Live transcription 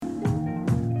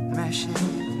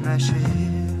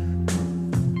mesél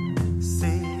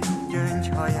szép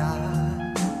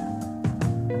gyöngyhaján,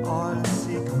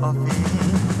 alszik a fény.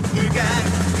 Igen,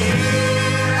 él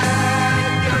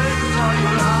egy gyöngyhajú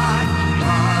lány,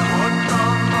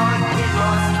 álmodtam majd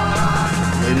vigasztalán.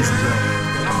 Ladies and gentlemen,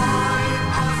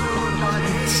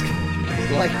 they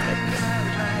liked it.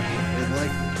 They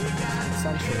liked it.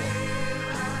 Sensual.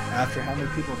 After how many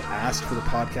people have asked for the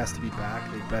podcast to be back,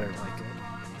 they better like it.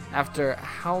 After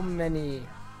how many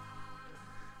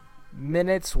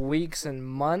minutes, weeks, and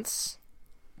months,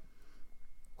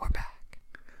 we're back.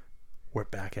 We're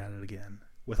back at it again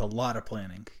with a lot of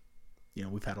planning. You know,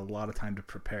 we've had a lot of time to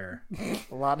prepare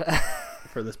A lot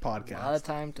for this podcast. of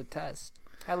time to test.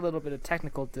 Had a little bit of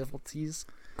technical difficulties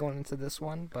going into this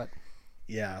one, but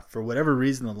Yeah, for whatever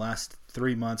reason, the last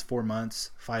 3 months, 4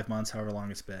 months, 5 months, however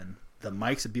long it's been, the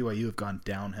mics at BYU have gone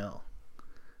downhill.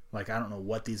 Like, I don't know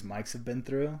what these mics have been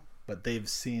through, but they've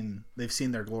seen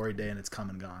their glory day and it's come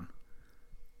and gone.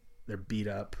 They're beat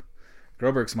up.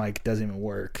 Groberg's mic doesn't even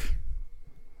work.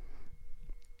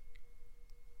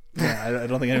 Yeah, I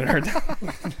don't think anyone heard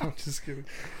that. I'm just kidding.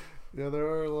 Yeah, there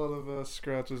are a lot of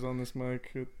scratches on this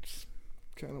mic. It's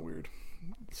kind of weird.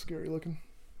 It's scary looking.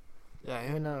 yeah,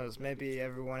 who knows? Maybe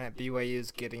everyone at BYU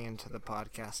is getting into the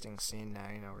podcasting scene now.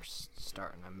 You know, we're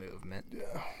starting a movement.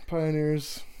 Yeah,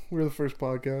 pioneers. We're the first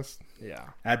podcast. Yeah,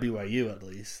 At BYU, at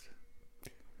least.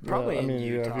 Probably I in mean, yeah,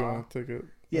 if you Utah. want to take it.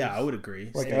 Yeah, I would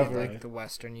agree. Like Maybe ever. like the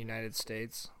Western United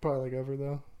States. Probably like ever,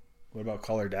 though. What about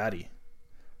Call Her Daddy?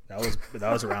 That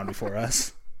was around before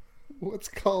us. What's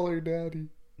Call Her Daddy?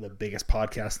 The biggest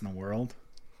podcast in the world.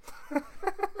 I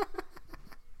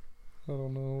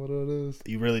don't know what it is.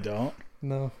 You really don't?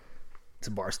 No. It's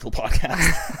a Barstool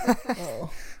podcast.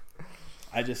 Oh.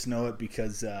 I just know it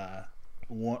because I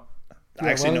Yeah,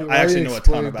 actually know why you a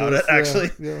ton explain about this? it. Actually,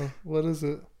 Yeah. What is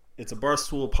it? it's a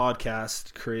Barstool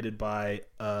podcast created by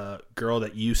a girl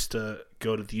that used to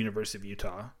go to the University of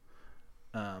Utah.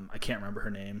 I can't remember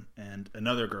her name, and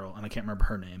another girl, and I can't remember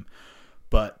her name,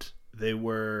 but they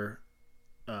were.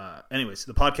 Anyways,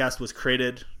 the podcast was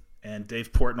created, and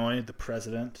Dave Portnoy, the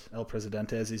president, El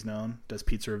Presidente as he's known, does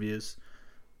pizza reviews,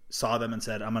 saw them and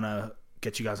said, "I'm gonna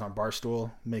get you guys on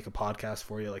Barstool, make a podcast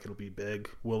for you, like it'll be big.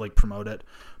 We'll like promote it."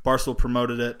 Barstool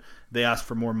promoted it. They asked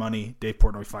for more money. Dave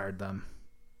Portnoy fired them.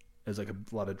 There's like a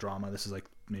lot of drama. This is like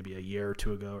maybe a year or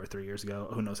two ago or 3 years ago.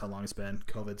 Who knows how long it's been?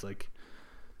 COVID's like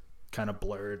kind of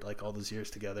blurred like all those years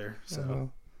together. So, Uh-huh.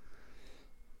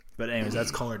 But anyways, that's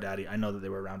Call Her Daddy. I know that they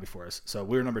were around before us. So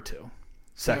we were number 2.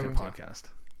 Second Yeah. podcast.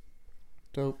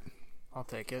 Dope. I'll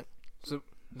take it. So,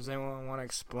 does anyone want to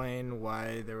explain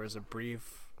why there was a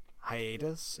brief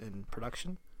hiatus in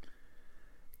production?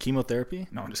 Chemotherapy?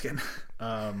 No, I'm just kidding.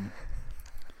 I'm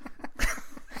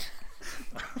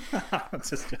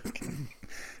just joking.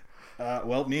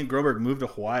 Well, me and Groberg moved to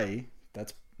Hawaii.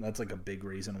 That's like a big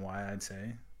reason why, I'd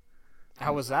say.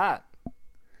 How was that?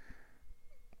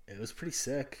 It was pretty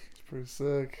sick. It's pretty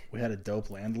sick. We had a dope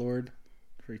landlord.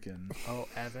 Freaking. Oh,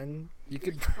 Evan, you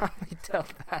could probably tell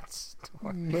that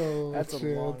story. No That's chance. a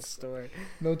long story.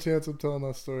 No chance of telling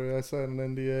that story. I signed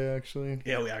an NDA, actually.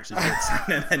 Yeah, we actually did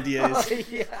sign NDAs. Oh,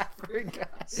 yeah, I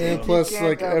forgot. And You plus, can't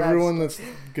like, tell that everyone story.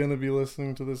 that's going to be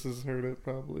listening to this has heard it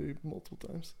probably multiple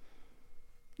times.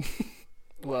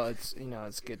 Well, it's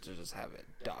good to just have it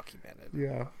documented.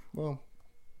 Yeah. Well,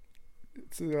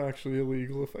 it's actually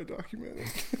illegal if I document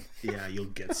it. Yeah, you'll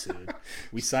get sued.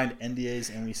 We signed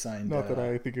NDAs and we signed. Not that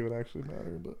I think it would actually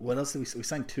matter, but What else did we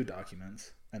signed 2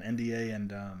 documents, an NDA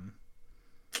and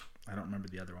I don't remember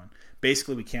the other one.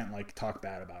 Basically, we can't like talk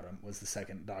bad about him. Was the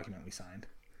second document we signed.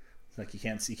 It's like you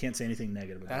can't say anything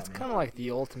negative about That's me. kind of like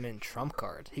the ultimate trump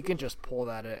card. He can just pull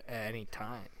that at any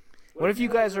time. What if you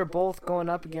guys are both going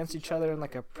up against each other in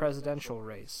like a presidential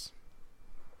race?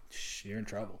 Shh, you're in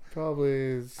trouble. probably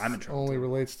is I'm in trouble, only too.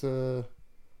 relates to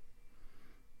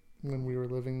when we were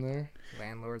living there.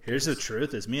 Landlord. Here's the things.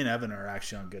 truth: is me and Evan are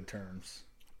actually on good terms.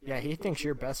 Yeah, he thinks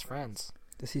you're best friends.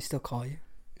 Does he still call you?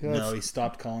 Yeah, No, he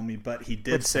stopped calling me, but he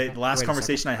did a say second. the last Wait a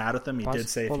conversation I had with him. He Pause. did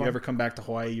say, "If Hold you on. ever come back to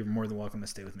Hawaii, you're more than welcome to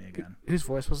stay with me again." Whose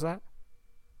voice was that?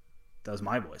 That was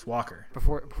my voice, Walker.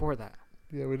 Before that.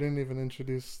 yeah, we didn't even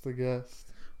introduce the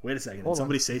guest. Wait a second. Hold Did on.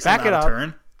 somebody say Back something it out of up.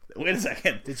 turn? Wait a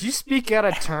second. Did you speak out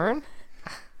of turn?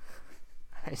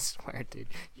 I swear, dude,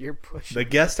 you're pushing. The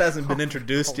guest hasn't been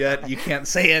introduced yet. You can't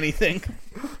say anything.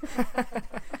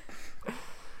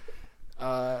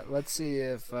 Let's see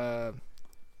if the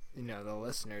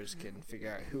listeners can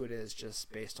figure out who it is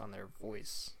just based on their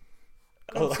voice.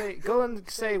 Go and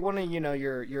say one of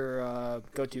your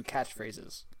go-to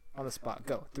catchphrases on the spot.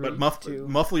 Go. 3, But 2.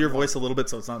 muffle your voice a little bit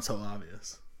so it's not so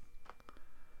obvious.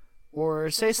 Or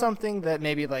say something that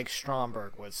maybe like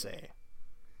Stromberg would say.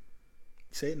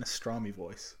 Say it in a Stromy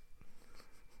voice.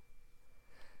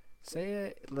 Say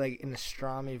it like in a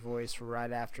Stromy voice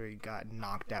right after he got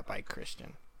knocked out by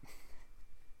Christian.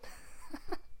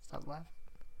 Stop laughing.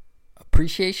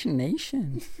 Appreciation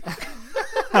Nation.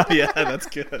 Yeah, that's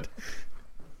good.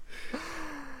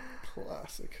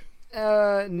 Classic.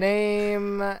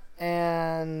 Name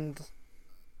and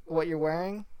what you're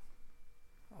wearing.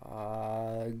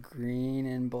 Green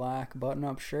and black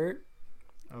button-up shirt.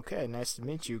 Okay, nice to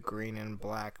meet you. Green and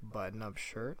black button-up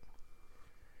shirt.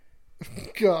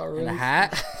 God, And a right.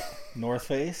 hat. North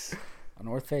Face. A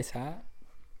North Face hat.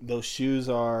 Those shoes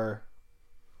are,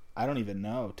 I don't even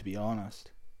know, to be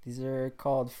honest. These are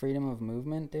called Freedom of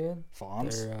Movement, dude.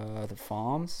 Foms? They're the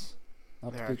FOMs.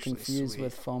 Not They're to be actually confused sweet.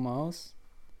 with FOMOs.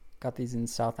 Got these in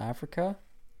South Africa.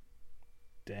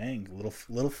 Dang,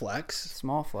 little flex.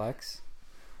 Small flex.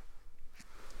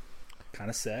 Kind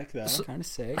of sick, though. Kind of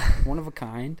sick. One of a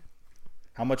kind.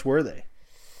 How much were they?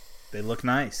 They look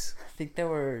nice. I think they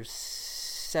were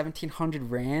 1,700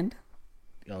 rand.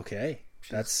 Okay.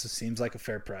 That seems like a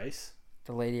fair price.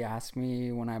 The lady asked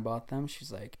me when I bought them,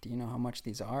 she's like, do you know how much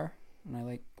these are? And I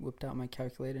like whipped out my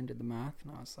calculator and did the math,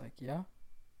 and I was like, yeah.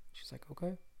 She's like,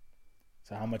 okay.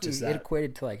 So how much is It that?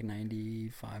 equated to like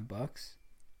 $95.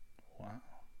 Wow.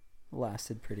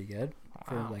 Lasted pretty good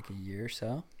for like a year or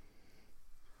so.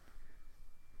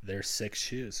 They're 6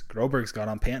 shoes. Groberg's got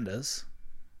on Pandas.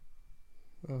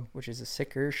 Which is a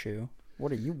sicker shoe.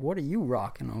 What are you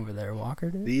rocking over there, Walker,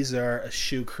 dude? These are a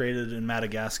shoe created in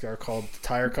Madagascar called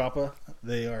Tire Kappa.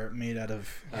 They are made out of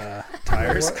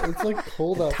tires. What? It's like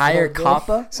cold outside. Tire though.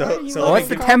 Kappa? So What's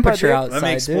the temperature outside, let me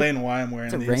dude? explain why I'm wearing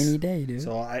It's a these. rainy day, dude.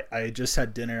 So I just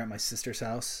had dinner at my sister's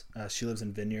house. She lives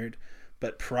in Vineyard.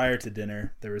 But prior to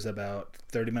dinner, there was about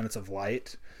 30 minutes of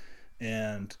light.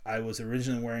 And I was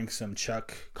originally wearing some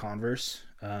Chuck Converse.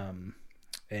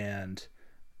 And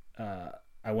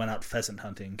I went out pheasant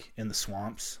hunting in the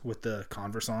swamps with the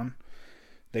Converse on.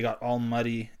 They got all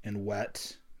muddy and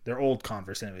wet. They're old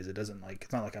Converse anyways.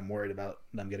 It's not like I'm worried about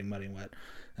them getting muddy and wet.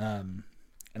 And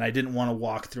I didn't want to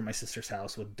walk through my sister's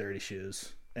house with dirty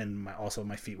shoes. And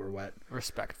my feet were wet.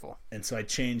 Respectful. And so I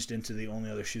changed into the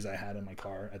only other shoes I had in my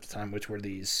car at the time, which were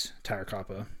these Tire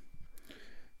Kappa.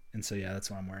 And so, yeah, that's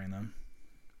why I'm wearing them.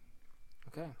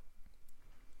 Okay.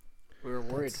 We were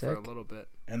worried That's for a sick. little bit.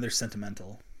 And they're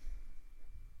sentimental.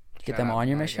 Get Shout them out on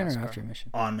your mission or Madagascar. after your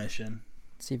mission? On mission.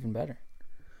 It's even better.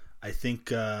 I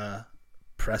think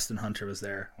Preston Hunter was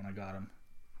there when I got him.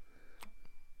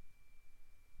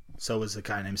 So was a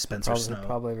guy named Spencer Snow.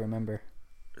 Probably remember.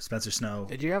 Spencer Snow.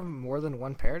 Did you have more than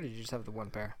one pair? Or did you just have the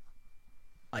one pair?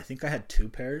 I think I had 2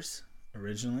 pairs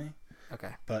originally,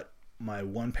 Okay. but my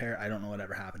one pair, I don't know what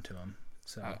ever happened to him.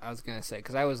 So I was going to say,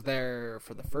 because I was there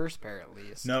for the first pair at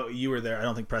least. no, you were there. I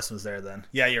don't think Preston was there then.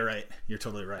 Yeah, you're right. You're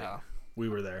totally right. Oh. We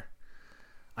were there.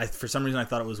 For some reason I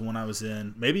thought it was when I was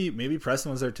in. Maybe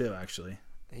Preston was there too. Actually,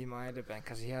 He might have been,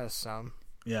 because he has some.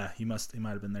 yeah, he might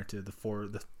have been there too. The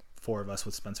four of us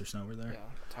with Spencer Snow were there. Yeah.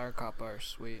 Tire Kappa are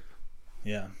sweet.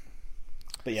 Yeah,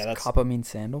 but yeah, that's Kappa means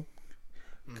sandal.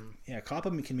 yeah. Kappa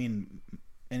can mean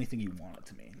anything you want it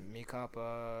to mean. Me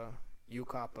Kappa, you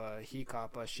Kappa, he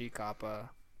Kappa, she Kappa.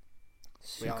 We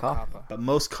She all Kappa. Kappa. But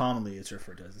most commonly, it's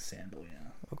referred to as a sandal. Yeah.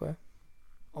 Okay.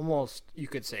 Almost, you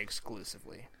could say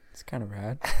exclusively. It's kind of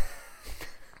rad.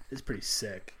 It's pretty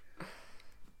sick.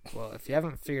 Well, if you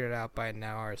haven't figured it out by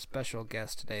now, our special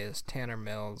guest today is Tanner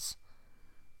Mills,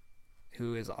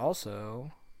 who is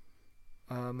also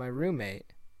my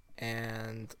roommate.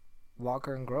 And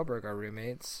Walker and Groberg are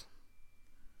roommates.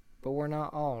 But we're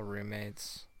not all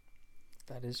roommates.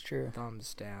 That is true.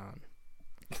 Thumbs down.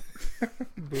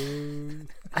 Boo.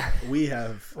 We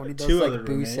have When he does 2 like other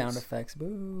boo roommates. sound effects.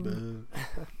 Boo. Boo.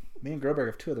 Me and Groberg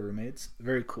have 2 other roommates.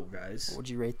 Very cool guys. Would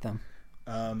you rate them?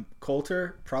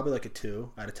 Coulter, probably like a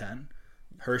 2 out of 10.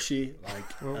 Hershey,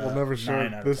 like We'll never show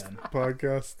 9 out this of 10.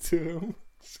 podcast to him.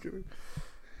 Just kidding.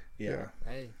 Yeah.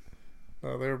 Hey,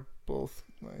 No, they're both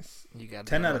nice. you got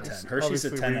 10 out of 10. Hershey's a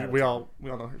Obviously, 10 out of 10. we all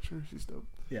know Hershey's dope.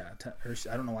 Yeah, Hershey.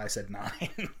 I don't know why I said 9.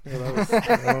 Yeah, that was,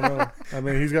 I don't know. I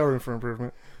mean, he's got room for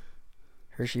improvement.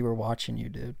 Hershey, we're watching you,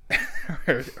 dude.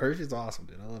 Hershey's awesome,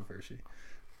 dude. I love Hershey.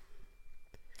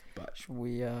 But Should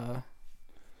we, I'm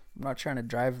not trying to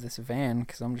drive this van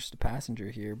because I'm just a passenger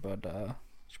here, but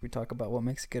should we talk about what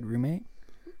makes a good roommate?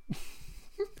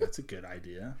 that's a good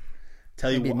idea. Tell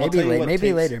you Maybe, what, maybe, I'll tell you what maybe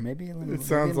takes- later. Maybe a little, It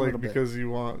sounds maybe a like little bit. because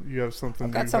you have something.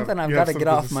 I've got you something have, I've you gotta have get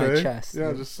something off to my say. chest, Yeah,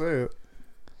 dude. just say it.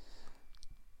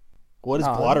 What is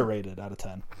No, Blotter rated out of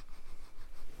 10?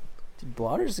 Dude,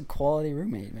 Blotter's a quality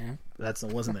roommate, man. That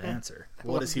wasn't the answer.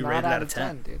 What Well, is he not rated out out of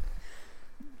 10? dude.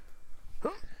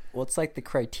 What's like the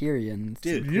criterion?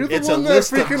 Dude, You're the it's a one that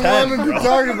list of freaking 10, wanted bro. to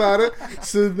talk about it,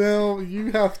 so now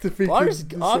you have to freaking Water's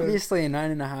decide. obviously a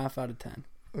 9.5 out of 10.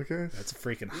 Okay. That's a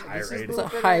freaking high This is rating. It's a little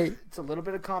bit high. of- It's a little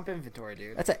bit of comp inventory,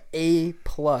 dude. That's an A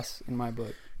plus in my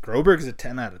book. Groberg's a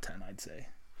 10 out of 10, I'd say.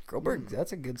 Groberg,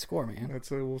 that's a good score, man. I'd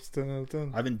say Wolf's 10 out of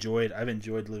 10. I've enjoyed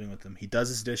living with him. He does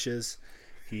his dishes.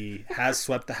 He has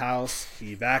swept the house.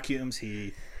 He vacuums.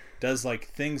 He does like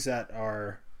things that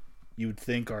are you would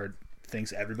think are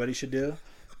things everybody should do,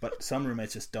 but some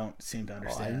roommates just don't seem to Oh, I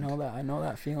understand. know that. I know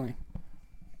that feeling.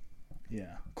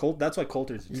 Yeah, That's why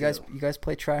Coulter's. You guys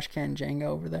play trash can Jenga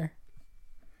over there?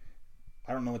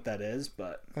 I don't know what that is,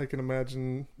 but I can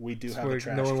imagine we do it's have a like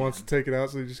trash no one can. wants to take it out,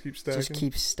 so they just keep stacking. Just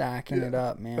keep stacking Yeah, it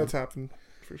up, man. That's happened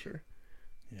for sure.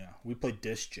 Yeah, we play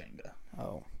dish Jenga.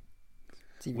 Oh.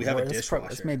 It's even We have a worse. That's dishwasher.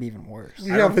 That's maybe even worse.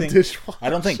 We I don't have a think- dishwasher. I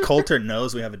don't think Coulter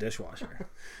knows we have a dishwasher.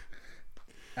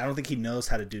 I don't think he knows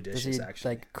how to do Does dishes. he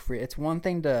Actually, like create? It's one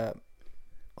thing to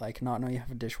like not know you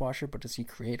have a dishwasher, but does he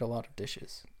create a lot of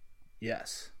dishes?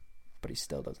 yes, But he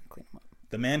still doesn't clean them up.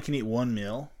 the man can eat one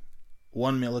meal.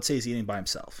 Let's say he's eating by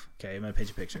himself. Okay, I'm gonna paint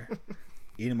you a picture.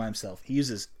 Eating by himself.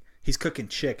 He's cooking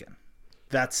chicken.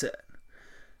 That's it.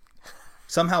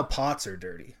 Somehow pots are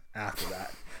dirty after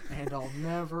that. And I'll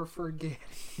never forget.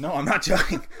 No, I'm not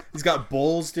joking. He's got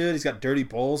bowls, dude. He's got dirty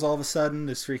bowls all of a sudden.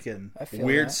 There's freaking I feel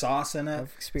weird that. sauce in it.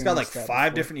 I've He's got like experienced that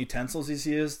 5 before. different utensils he's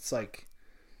used. It's like,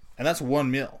 and that's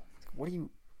one meal. What do you?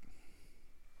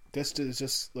 This is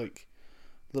just like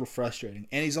a little frustrating.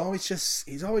 And he's always just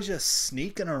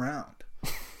sneaking around.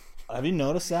 Have you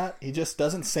noticed that? He just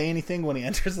doesn't say anything when he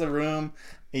enters the room.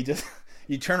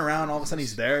 You turn around, all of a sudden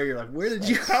he's there. You're like, where did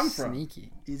you come from?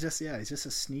 Sneaky. He's just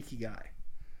a sneaky guy.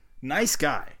 Nice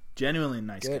guy. Genuinely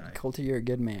nice Good, guy. Coulter, you're a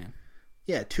good man.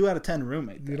 Yeah, 2 out of 10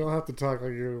 roommate. You don't have to talk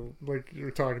like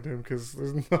you're talking to him, because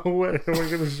there's no way we're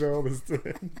gonna show this to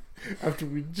him after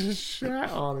we just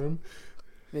shat on him.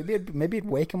 Maybe it'd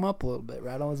wake him up a little bit,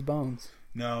 rattle his bones.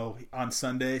 No, on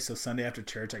Sunday. So Sunday after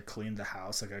church, I cleaned the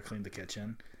house. Like I cleaned the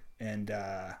kitchen, and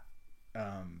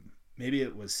maybe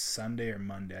it was Sunday or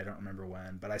Monday. I don't remember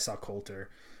when, but I saw Coulter,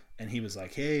 and he was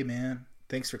like, "Hey, man,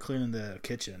 thanks for cleaning the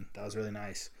kitchen. That was really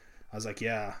nice." I was like,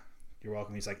 "Yeah, you're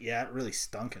welcome." He's like, "Yeah, it really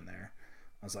stunk in there."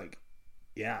 I was like,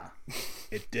 "Yeah,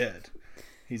 it did."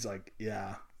 He's like,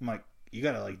 "Yeah." I'm like, "You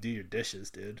gotta like do your dishes,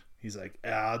 dude." He's like,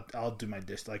 "Yeah, I'll do my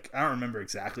dish." Like, I don't remember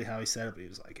exactly how he said it, but he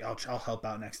was like, I'll help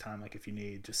out next time. Like, if you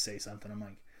need, just say something." I'm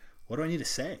like, what do I need to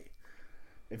say?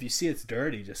 If you see it's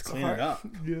dirty, just clean it up.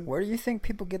 Yeah. Where do you think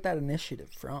people get that initiative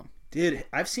from? Dude,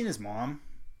 I've seen his mom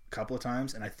a couple of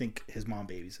times, and I think his mom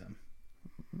babies him.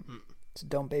 So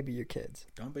don't baby your kids.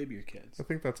 Don't baby your kids. I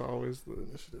think that's always the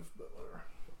initiative, but whatever.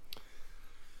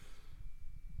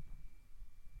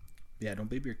 Yeah, don't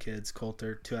baby your kids.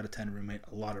 Coulter, 2 out of 10 roommate.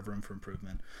 A lot of room for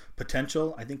improvement.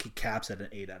 Potential, I think he caps at an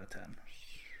 8 out of 10.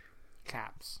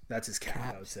 Caps. That's his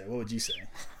cap, I would say. What would you say?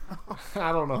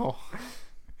 I don't know.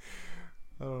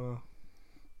 I don't know.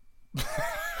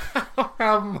 I don't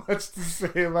have much to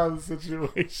say about the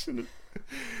situation.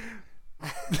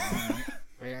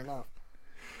 Fair enough.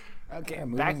 Okay, Yeah,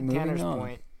 back to moving Tanner's on.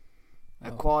 point.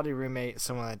 A Oh. quality roommate,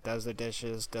 someone that does their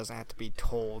dishes, doesn't have to be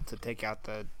told to take out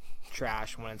the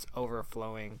trash when it's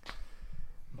overflowing,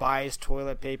 buys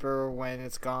toilet paper when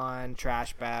it's gone,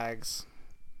 trash bags,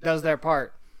 does their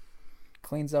part.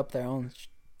 Cleans up their own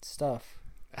stuff.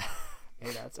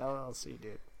 Hey, that's LLC,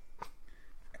 dude.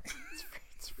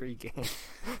 It's free game.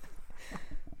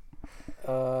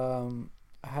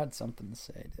 I had something to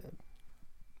say, dude.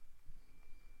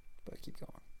 But keep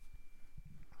going.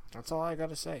 That's all I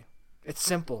gotta say. It's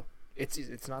simple.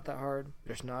 It's not that hard.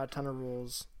 There's not a ton of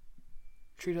rules.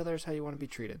 Treat others how you want to be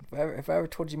treated. If I ever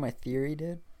told you my theory,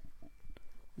 dude,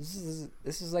 this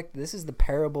is the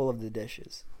parable of the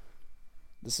dishes.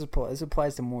 This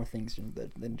applies to more things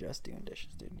than just doing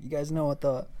dishes, dude. You guys know what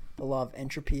the law of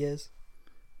entropy is?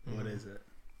 What is it?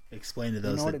 Explain to You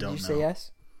those know that what? Did don't you know. say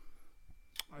yes?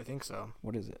 I think so.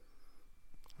 What is it?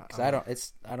 Because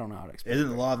I don't know how to explain. Isn't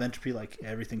the law of entropy like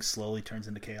everything slowly turns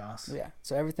into chaos? Yeah.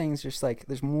 So everything's just like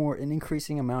there's an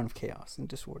increasing amount of chaos and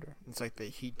disorder. It's like the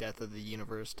heat death of the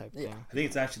universe type Yeah. thing. I think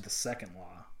it's actually the second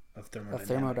law of thermodynamics.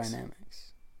 Of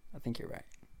thermodynamics. I think you're right.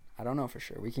 I don't know for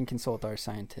sure. We can consult our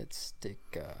scientific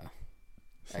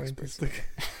experts. Scientific.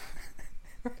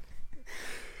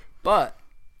 But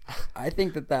I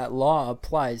think that law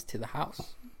applies to the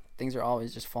house. Things are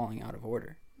always just falling out of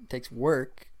order. It takes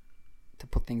work to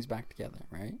put things back together,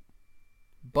 right?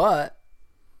 But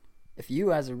if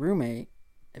you as a roommate,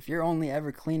 if you're only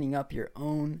ever cleaning up your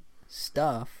own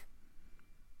stuff,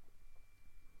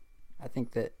 I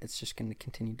think that it's just going to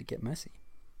continue to get messy.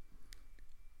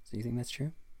 So you think that's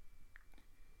true?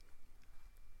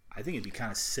 I think it'd be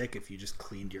kind of sick if you just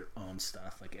cleaned your own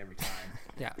stuff like every time.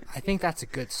 Yeah, I think that's a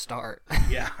good start.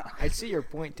 Yeah. I see your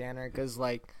point, Tanner, because,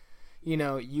 like, you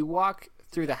know, you walk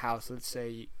through the house, let's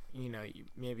say, you know,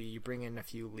 maybe you bring in a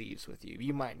few leaves with you.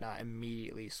 You might not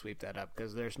immediately sweep that up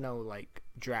because there's no, like,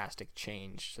 drastic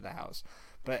change to the house.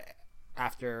 But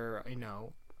after, you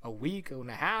know, a week and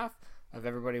a half of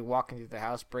everybody walking through the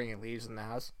house, bringing leaves in the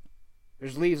house,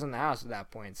 there's leaves in the house at that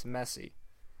point. It's messy.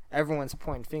 Everyone's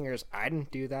pointing fingers. I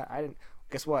didn't do that. I didn't.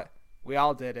 Guess what? We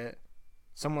all did it.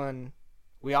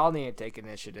 We all need to take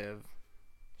initiative.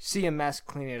 See a mess,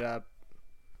 clean it up.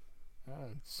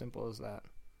 Simple as that.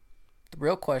 The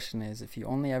real question is, if you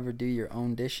only ever do your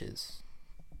own dishes,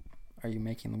 are you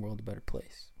making the world a better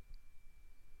place?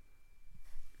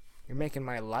 You're making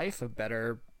my life a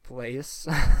better place.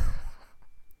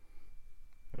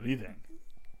 What do you think?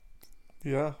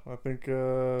 Yeah, I think.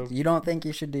 You don't think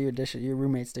you should do your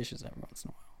roommate's dishes every once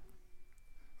in a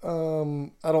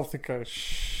while? I don't think I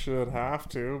should have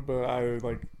to, but I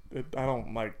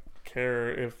don't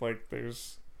care if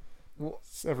there's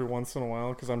every once in a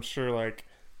while, because I'm sure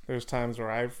there's times where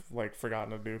I've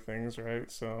forgotten to do things,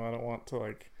 right? So I don't want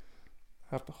to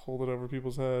have to hold it over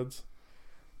people's heads.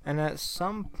 And at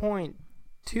some point,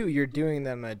 too, you're doing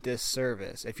them a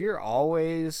disservice. If you're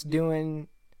always doing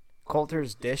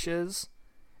Coulter's dishes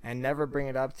and never bring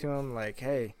it up to him like,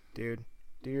 hey, dude,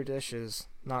 do your dishes.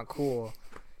 Not cool.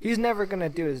 He's never going to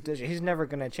do his dishes. He's never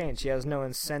going to change. He has no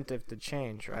incentive to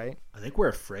change, right? I think we're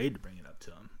afraid to bring it up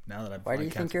to him. Now that I've Why do you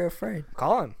think you're afraid?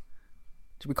 Call him.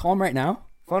 Should we call him right now?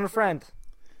 Phone a friend.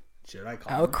 Should I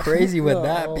call How him? crazy would No,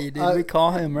 that be, dude? We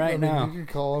call him right now. You can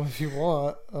call him if you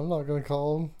want. I'm not going to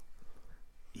call him.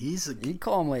 You can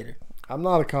call him later. I'm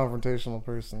not a confrontational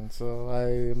person, so I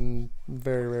am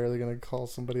very rarely going to call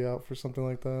somebody out for something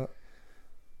like that.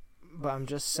 But I'm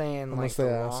just saying, Unless the they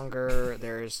ask. longer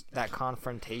there's that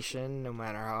confrontation, no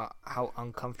matter how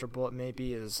uncomfortable it may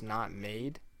be, is not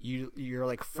made,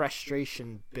 your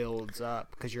frustration builds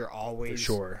up because you're always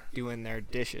doing their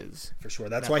dishes. For sure.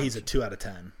 That's why he's a 2 out of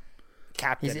 10.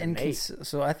 Captain He's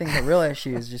so I think the real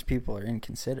issue is just people are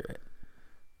inconsiderate.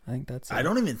 I think that's it. I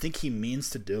don't even think he means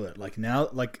to do it.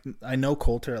 I know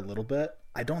Coulter a little bit.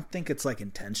 I don't think it's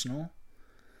intentional.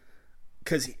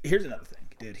 Because here's another thing,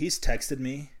 dude. He's texted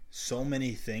me so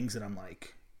many things that I'm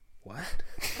like, what?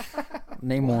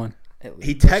 Name one.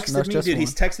 He texted me, dude.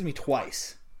 He's texted me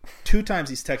twice. 2 times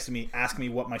he's texted me, asking me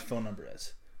what my phone number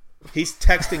is. He's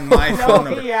texting my phone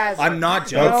number. I'm not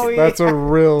joking. That's a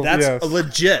real. That's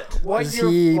legit. Does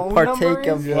he partake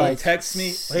of He texts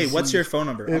me, hey, what's your phone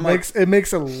number? It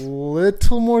makes a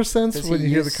little more sense Does when he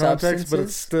you hear the use context, but substances?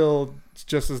 it's still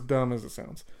just as dumb as it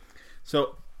sounds.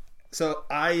 So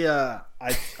I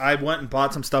went and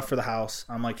bought some stuff for the house.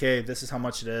 I'm like, hey, this is how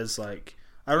much it is. I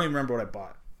don't even remember what I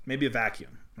bought. Maybe a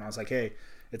vacuum. And I was like, hey,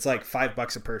 it's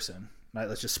 $5 a person. Right,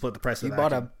 let's just split the price of the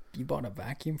vacuum. You bought a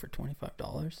vacuum for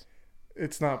 $25?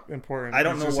 It's not important. I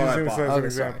don't know Just what I using bought. this as an Okay,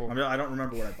 example. I don't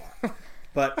remember what I bought.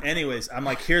 But anyways, I'm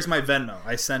like, here's my Venmo.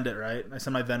 I send it, right? I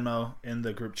send my Venmo in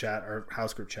the group chat or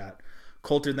house group chat.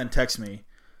 Coulter then texts me,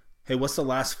 hey, what's the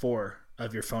last 4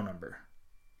 of your phone number?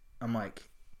 I'm like,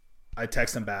 I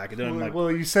text him back. And then I'm like,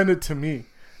 Well, you send it to me.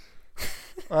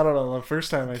 I don't know. The first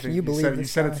time I think you believe you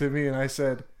this sent guy? it to me, and I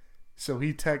said, so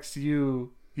he texts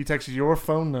you. He texts your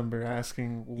phone number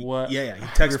asking what. yeah. He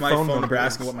texts your my phone number is.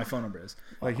 asking what my phone number is.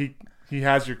 He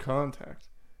has your contact.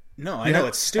 No, I know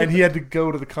it's stupid. And he had to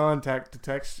go to the contact to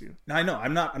text you. No, I know.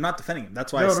 I'm not defending him.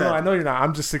 That's why I No, said. I know you're not.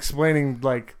 I'm just explaining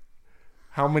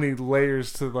how many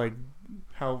layers to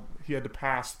how he had to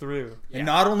pass through. And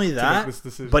not only make that, this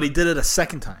decision. but he did it a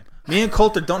second time. Me and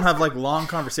Coulter don't have long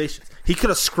conversations. He could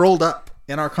have scrolled up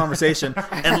in our conversation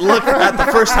and looked at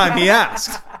the first time he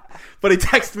asked. But he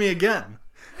texted me again.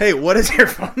 Hey, what is your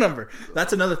phone number?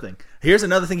 That's another thing. Here's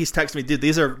another thing he's texted me. Dude,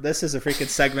 this is a freaking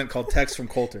segment called Text from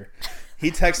Coulter.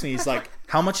 He texts me. He's like,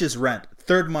 how much is rent?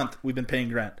 3rd month we've been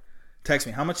paying rent. Text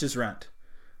me, how much is rent?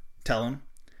 Tell him.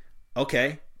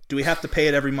 Okay. Do we have to pay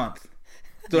it every month?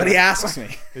 That's what he asks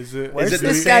me. Is it? Where's Is it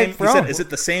this the guy same? from? He said, is it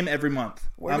the same every month?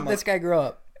 Where I'm did this guy grow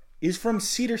up? He's from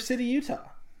Cedar City, Utah.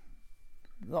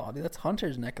 Oh, dude, that's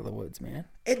Hunter's neck of the woods, man.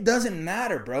 It doesn't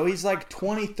matter, bro. He's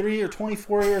 23 or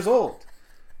 24 years old.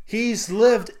 He's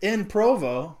lived in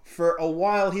Provo for a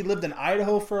while. He lived in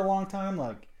Idaho for a long time.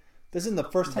 This isn't the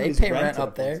first time They he's pay rented rent a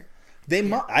up place. there.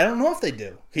 They I don't know if they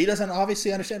do. He doesn't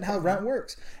obviously understand how rent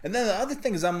works. And then the other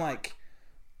thing is, I'm like,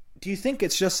 do you think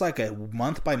it's just a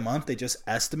month by month? They just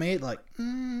estimate probably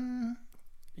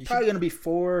going to be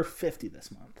 $450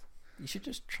 this month. You should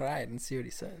just try it and see what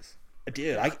he says.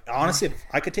 Dude, I honestly, if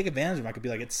I could take advantage of him, I could be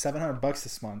like, it's $700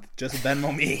 this month. Just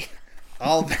Venmo me.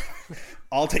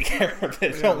 I'll take care of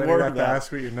it. Yeah, Don't then worry you have to about it.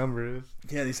 ask what your number is.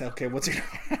 Yeah, he said, okay, what's your...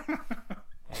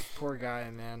 Poor guy,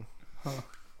 man. So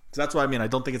that's what I mean. I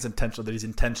don't think it's intentional that he's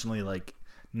intentionally like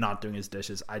not doing his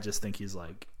dishes. I just think he's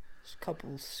like, Just a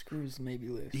couple screws maybe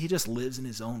loose. he just lives in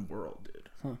his own world, dude.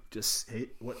 Huh.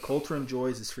 What Coulter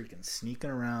enjoys is freaking sneaking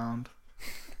around.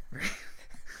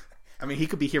 I mean, he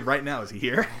could be here right now. Is he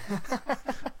here?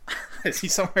 Is he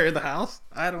somewhere in the house?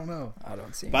 I don't know. I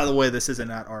don't see him. By the way, this isn't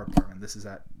at our apartment. This is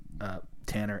at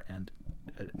Tanner and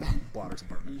Blotter's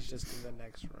apartment. He's just in the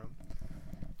next room.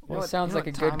 Well, sounds like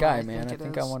a good guy, man. I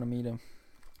think I want to meet him.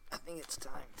 I think it's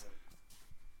time to.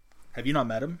 Have you not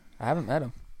met him? I haven't met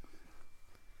him.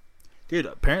 Dude,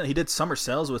 apparently he did summer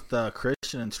sales with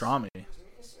Christian and Strami.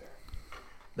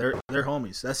 They're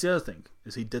homies. That's the other thing,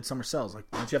 is he did summer sales. Like,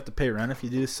 don't you have to pay rent if you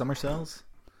do summer sales?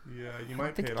 Yeah, you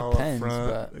might think pay it it all depends, up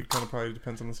front. but- It kind of probably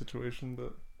depends on the situation,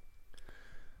 but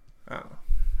I don't know.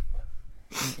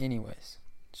 Anyways,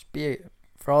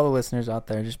 for all the listeners out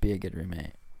there, just be a good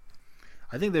roommate.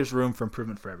 I think there's room for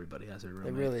improvement for everybody as a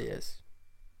roommate. It really is.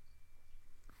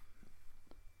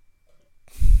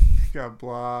 Got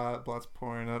Blott's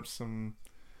pouring up some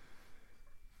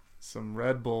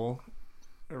Red Bull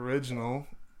original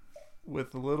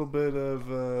with a little bit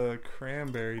of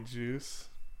cranberry juice.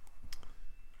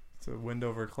 It's a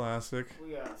Wendover classic.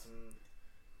 We got some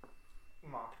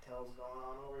mocktails going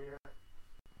on over here.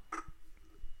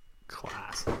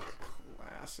 Classic.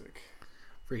 Classic.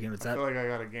 Freaking, is I feel that... like I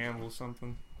gotta gamble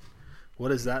something.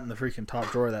 What is that in the freaking top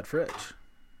drawer of that fridge?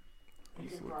 You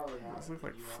can probably have These look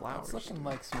like it if you want. flowers. It's looking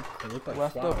like some They look like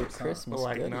leftover flowers, huh? Christmas But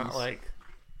like goodies. not like,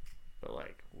 but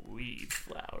like weed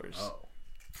flowers. Oh.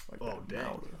 Like Oh, that dang.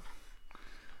 melted.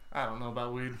 I don't know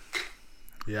about weed.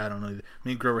 Yeah, I don't know either.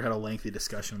 Me and Grover had a lengthy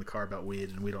discussion in the car about weed,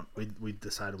 and we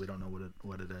decided we don't know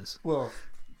what it is. Well,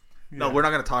 No, yeah. we're not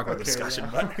going to talk about the Okay, discussion,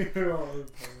 yeah. but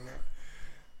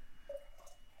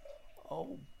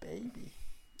Oh baby,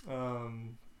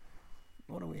 um,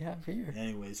 what do we have here?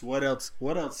 anyways, what else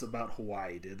about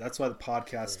Hawaii, dude? That's why the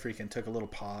podcast freaking took a little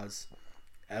pause.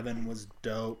 Evan was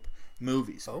dope.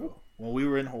 Movies, bro. Oh. When we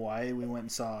were in Hawaii, we went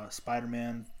and saw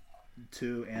Spider-Man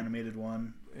 2 animated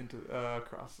one, into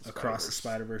Across the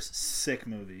Spider-Verse. Sick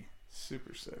movie.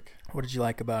 Super sick. What did you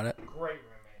like about it? Great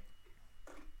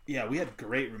roommate. Yeah, we had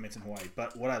great roommates in Hawaii.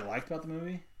 But what I liked about the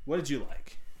movie, what did you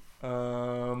like?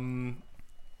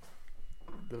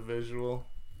 The visual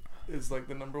is like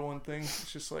the number one thing.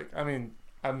 It's just like, I mean,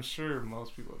 I'm sure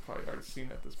most people have probably already seen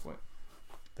it at this point,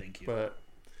 Thank you. but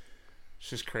it's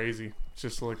just crazy. It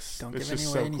just looks, Don't it's give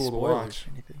just away so any cool to spoilers watch.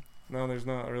 or anything. No, there's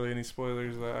not really any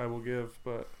spoilers that I will give,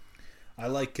 but I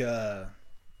like how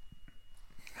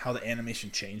the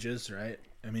animation changes, right?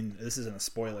 I mean, this isn't a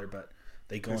spoiler, but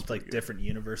they go It's into like pretty good. different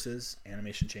universes.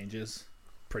 Animation changes.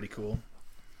 Pretty cool.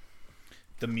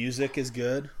 The music is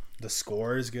good. The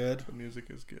score is good. the music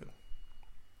is good.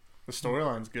 The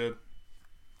storyline's good.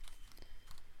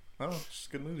 Oh, it's just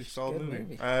a good movie. Solid good movie.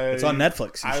 movie. It's on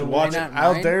Netflix. You I should will- watch Why it. not?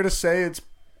 I'll 9? dare to say it's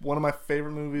one of my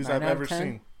favorite movies 9 I've out of ever 10?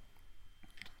 seen.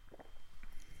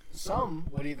 Some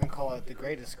would even call it the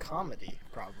greatest comedy,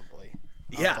 probably.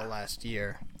 Yeah. Of the last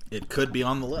year. It could be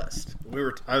on the list.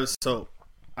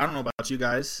 I don't know about you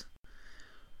guys,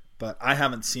 but I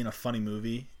haven't seen a funny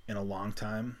movie in a long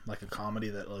time, like a comedy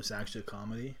that was actually a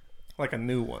comedy. Like a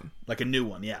new one. Like a new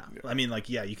one, yeah. I mean, like,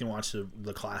 yeah, you can watch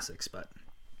the classics, but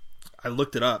I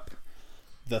looked it up.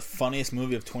 The funniest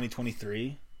movie of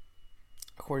 2023.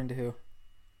 According to who?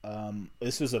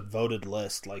 This was a voted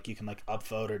list. Like, you can like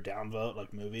upvote or downvote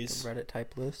like movies. The Reddit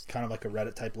type list. Kind of like a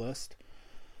Reddit type list.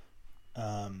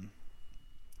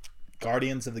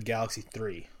 Guardians of the Galaxy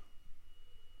 3.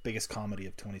 Biggest comedy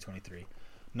of 2023.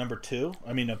 Number 2,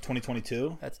 of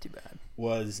 2022, That's too bad.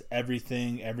 was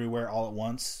Everything Everywhere All at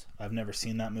Once. I've never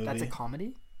seen that movie. That's a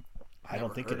comedy? I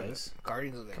don't think it Heard of is.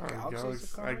 Guardians of the Galaxy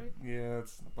is a comedy? Yeah,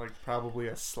 it's like probably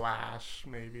a slash,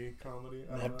 maybe comedy.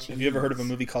 I don't know. Have you ever heard of a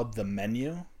movie called The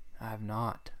Menu? I have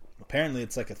not. Apparently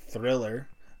it's like a thriller,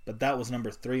 but that was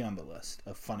number 3 on the list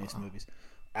of funniest movies.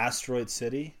 Asteroid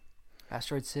City.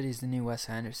 Asteroid City is the new Wes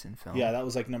Anderson film. Yeah, that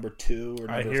was like number 2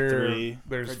 or I number hear 3.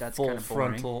 there's Heard that's full kinda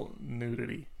boring. frontal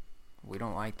nudity. We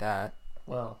don't like that.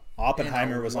 Well,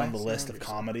 Oppenheimer You know, was on the Wes list of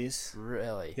Anderson. comedies.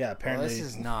 Really? Yeah, apparently- Well,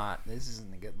 this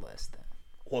isn't a good list then.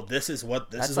 Well, this is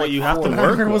what That's you like have to four- work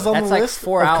Oppenheimer with. was on That's the like list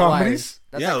 4 of outliers. comedies?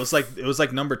 That's Yeah, like, it was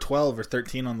like number 12 or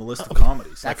 13 on the list of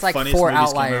comedies. that's like funniest 4 movies came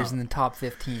outliers out. in the top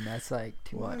 15. That's like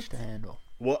too much to handle.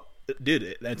 Well, dude,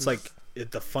 it's like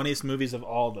the funniest movies of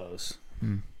all those.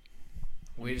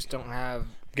 We just don't have. I'm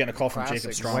getting a call from Jacob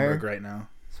Classics. Stromberg Where? right now.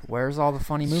 So where's all the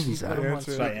funny movies at? Put 'em on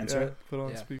Answer Should I it. answer Yeah, it? put on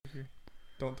Yeah. speaker.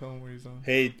 Don't tell him where he's on.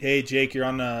 Hey, Jake, you're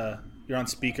on You're on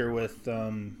speaker with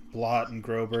Blott and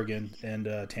Groberg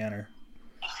and Tanner.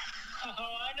 Oh,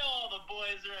 I know all the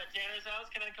boys are at Tanner's house.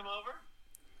 Can I come over?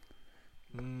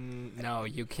 No,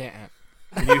 you can't.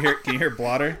 Can you hear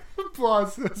Blotter?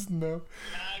 Applause says no.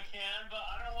 I can, but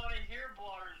I don't want to hear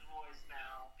Blotter's voice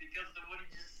now because of what he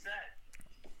just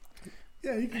said.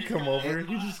 Yeah, you can come over.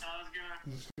 You just. I was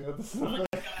gonna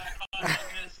Uh,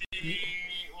 see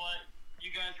what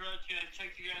you guys wrote to. I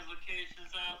checked you guys' locations,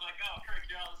 and I was like, oh, Kirk,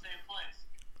 you're all in the same place.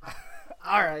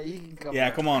 All right, you can come. Yeah,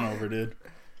 over. come on over, dude.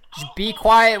 Just be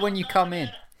quiet when you come in.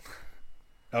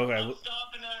 Okay. I'm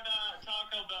stopping at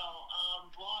Taco Bell.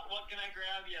 Blot, what can I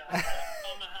grab you?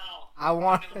 On the house. I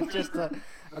want just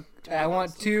I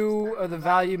want 2 of the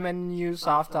value menu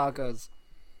soft tacos.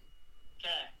 Okay,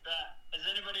 bet. Does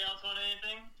anybody else want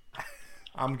anything?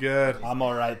 I'm good. I'm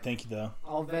all right, thank you though.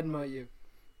 I'll Venmo you.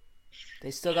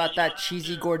 They still got that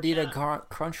cheesy gordita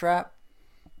crunch wrap.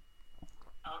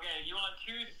 Okay, you want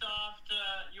 2 soft?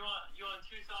 You want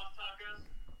 2 soft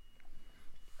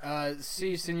tacos?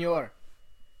 Si, senor.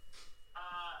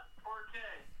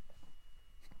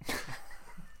 4K.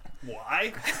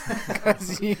 Why?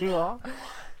 Because you are.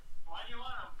 Why do you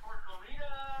want them? Por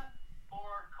comida?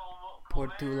 Por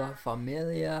tu la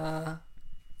familia.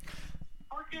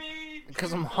 4K.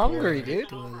 Because I'm hungry, dude.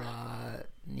 Tu la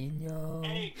niño.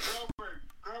 Hey,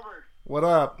 Groberg, What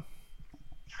up?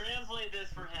 translate this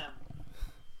for him.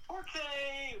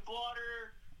 4K,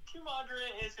 blotter, tu madre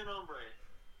es un hombre.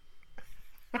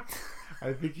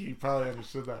 I think he probably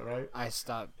understood that, right? I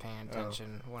stopped paying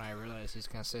attention when I realized he's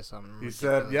gonna say something. He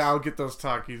ridiculous. said, "Yeah, I'll get those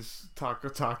tacos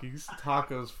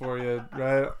for you,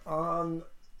 right on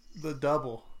the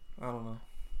double." I don't know.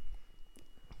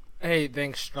 Hey,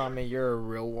 thanks, Strummy. You're a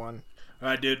real one. All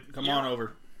right, dude, come on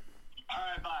over.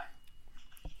 Alright, bye.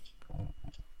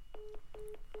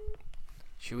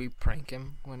 Should we prank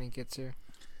him when he gets here?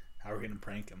 How are we gonna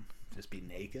prank him? Just be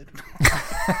naked?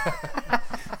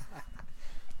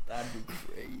 That'd be We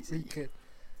crazy. could.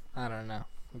 I don't know.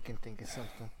 We can think of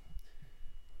something.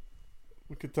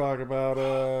 We could talk about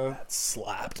That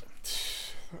slapped.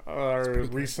 our pretty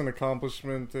good. recent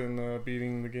accomplishment in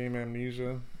beating the game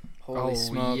Amnesia. Holy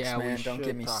smokes, yeah, we man! Don't should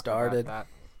get me talk started. about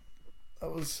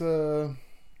That was I a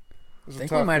think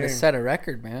tough we might game. have set a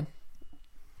record, man.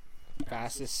 that.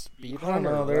 Fastest speed I don't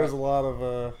know. There's a lot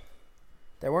of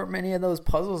There weren't many of those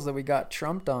puzzles that we got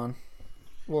trumped on.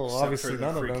 well, Except obviously for the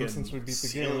none of them freaking since we beat the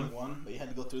ceiling game. one, but you had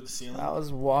to go through the ceiling. That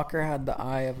was Walker had the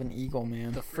eye of an eagle,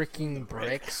 man. the freaking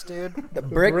bricks, dude. The The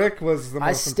brick. brick was the most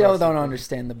I still don't impressive thing.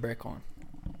 understand the brick one.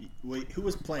 Wait, who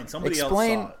was playing? Somebody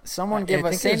Explain. else saw it. Someone I give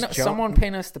us. think it was Someone Joe-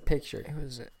 paint us the picture. Who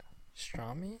is it?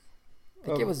 Strummy? I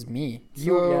think it was me.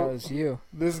 You? So, Yeah, it was you.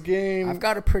 This game, I've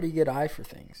got a pretty good eye for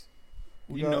things.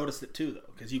 You noticed it too,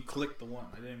 though, because you clicked the one.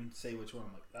 I didn't even say which one.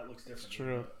 I'm like, that looks different. It's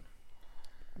true.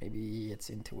 Maybe it's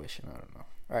intuition. I don't know.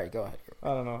 All right, go ahead. I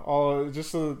don't know.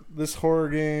 This horror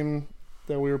game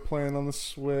that we were playing on the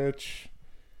Switch,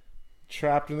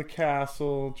 trapped in the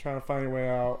castle, trying to find your way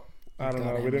out. I You've don't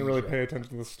got know. We didn't really amnesia. pay attention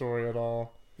to the story at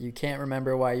all. You can't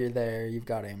remember why you're there. You've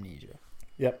got amnesia.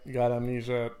 Yep, you got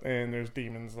amnesia, and there's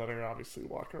demons that are obviously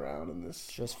walking around in this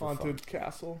Just for haunted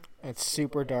castle. It's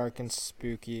super dark and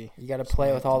spooky. You got to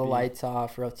play with all the to be- lights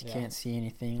off, or else you Yeah. can't see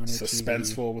anything on your TV.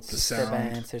 Suspenseful with the sound.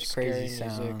 Suspense. There's crazy Scary music.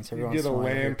 sounds. You Every get once a in while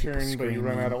you hear people lantern, but you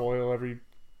run out of screaming. oil every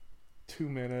 2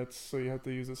 minutes, so you have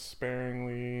to use it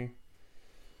sparingly.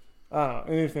 I don't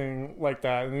know, anything like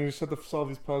that. And you just have to solve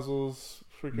these puzzles.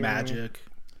 Freaking Magic.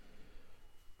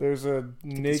 There's a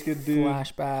These naked dude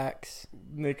Flashbacks.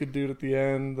 at the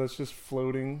end that's just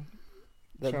floating.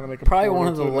 The- Trying to make a probably portal one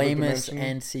of the to another lamest dimension.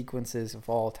 end sequences of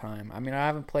all time. I mean, I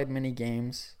haven't played many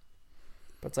games,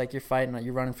 but it's like you're fighting,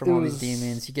 you're running from It all was- these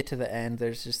demons. You get to the end,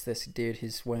 there's just this dude.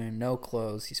 He's wearing no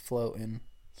clothes. He's floating.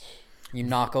 You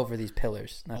knock over these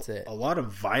pillars. That's it. A lot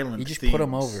of violent. You just themes put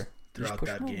him over. You just throughout push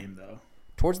that him over. game, though.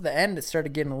 Towards the end, it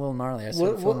started getting a little gnarly. I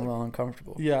started What- feeling what- a little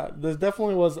uncomfortable. Yeah, this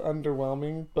definitely was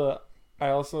underwhelming, but I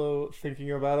also,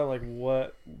 thinking about it, like,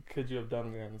 what could you have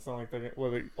done then? It's not like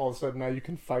all of a sudden now you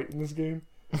can fight in this game.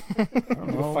 I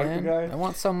don't know, fight the man. guy? I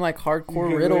want some like hardcore You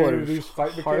can riddle or introduce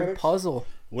fight hard mechanics? puzzle.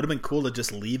 Would have been cool to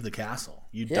just leave the castle.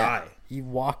 You Yeah. die. You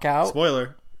walk out, Spoiler.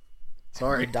 you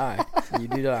Sorry. die. You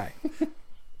do die.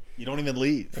 You don't even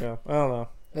leave. Yeah, I don't know.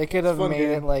 They could have Fun made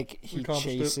game. it like We he accomplished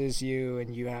it. chases you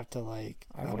and you have to like.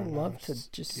 I would have don't know, loved to s-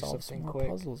 just do solve some something more quick.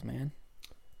 puzzles, man.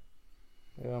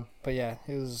 Yeah. But yeah,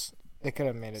 it was. They could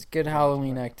have made It's it. good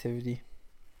Halloween activity.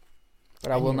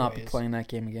 But I will not be Anyways. playing that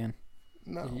game again.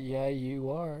 No. Yeah,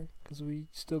 you are, because we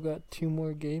still got 2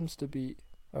 more games to beat.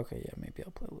 Okay, yeah, maybe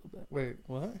I'll play a little bit. Wait,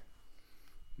 what?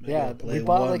 Maybe Yeah, I'll play we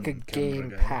bought one like a Contra game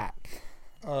guy. pack.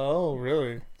 Oh,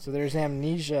 really? So there's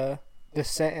Amnesia,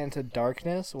 Descent into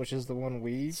Darkness, which is the one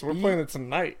we So we're beat. playing it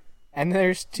tonight. And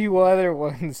there's 2 other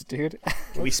ones, dude.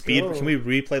 Can we Let's speed? go. Can we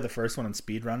replay the first one and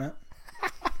speed run it?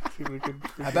 See if we could-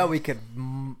 I bet we could.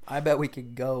 I bet we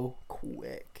could go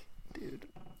quick, dude.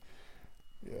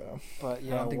 Yeah. But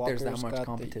yeah, I don't think there's that Walker's much got the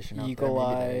competition out Eagle there.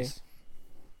 Maybe there Eye. is.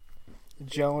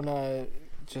 Jonah,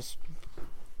 just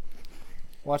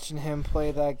watching him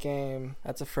play that game.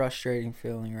 That's a frustrating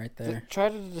feeling right there. Try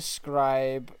to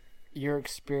describe your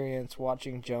experience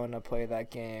watching Jonah play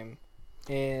that game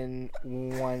in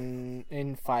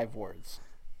 5 words.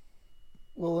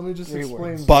 Well, let me just 3 explain.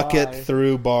 words. Bucket why.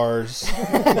 through bars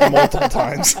multiple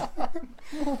times.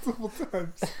 Multiple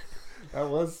times. That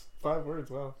was 5 words.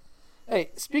 Wow.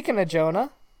 Hey, speaking of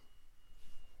Jonah,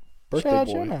 Birthday shout out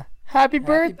boy. Jonah. Happy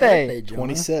birthday. Jonah.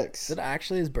 26. Is it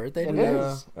actually his birthday It today?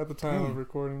 is. At the time of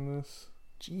recording this,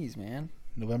 Jeez, man.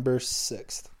 November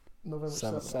 6th. November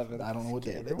 7th. 7th. 7th. I don't know what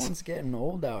day it is. Everyone's getting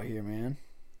old out here, man.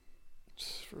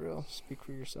 Just for real. Speak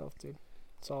for yourself, dude.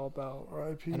 It's all about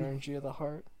R.I.P. energy of the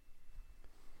heart.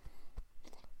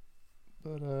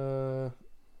 But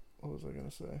what was I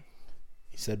gonna say?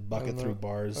 He said I bucket don't through know.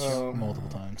 bars Oh. multiple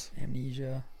times.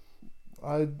 Amnesia.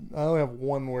 I only have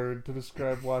one word to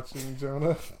describe watching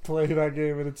Jonah play that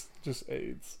game, and it's just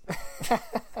AIDS.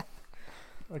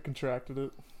 I contracted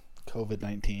it.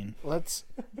 COVID-19.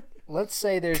 Let's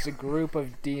say there's a group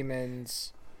of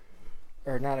demons,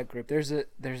 or not a group. There's a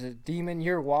demon.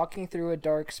 You're walking through a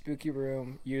dark, spooky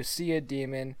room. You see a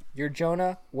demon. You're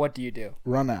Jonah. What do you do?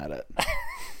 Run at it.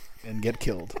 And get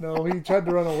killed. No, he tried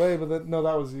to run away, but that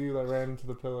was you that ran into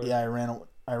the pillar. Yeah,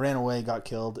 I ran away, got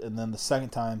killed, and then the second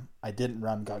time I didn't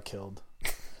run, got killed.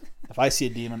 If I see a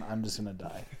demon, I'm just gonna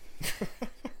die.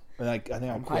 And I think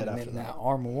I'll I'm quit hiding after in that. that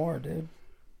arm war, dude.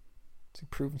 It's a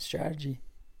proven strategy.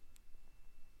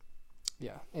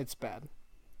 Yeah, it's bad.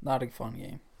 Not a fun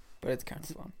game, but it's kind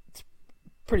of fun.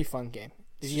 Pretty fun game.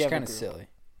 If It's you just have a kind of group. silly.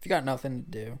 If you got nothing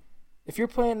to do, If you're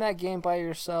playing that game by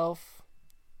yourself,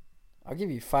 I'll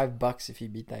give you $5 if you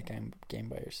beat that game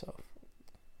by yourself.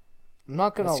 I'm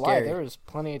not gonna That's lie. scary. There was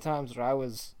plenty of times where I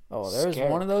was. Oh, there was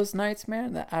scared. one of those nights,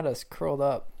 man, that had us curled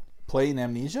up. Playing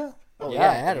Amnesia? Oh, yeah,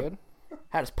 I had dude.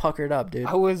 Had us puckered up, dude.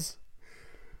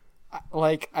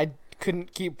 I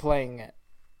couldn't keep playing it.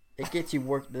 It gets you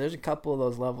worked. There's a couple of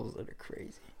those levels that are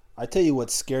crazy. I tell you what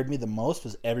scared me the most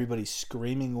was everybody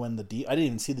screaming when I didn't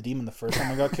even see the demon the first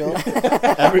time I got killed.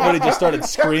 Everybody just started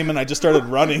screaming. I just started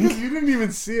running. You didn't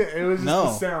even see it. It was just No.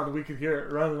 the sound. We could hear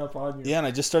it running up on you. Yeah, and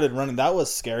I just started running. That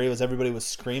was scary. Everybody was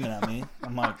screaming at me.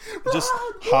 I'm like, just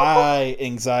high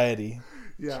anxiety.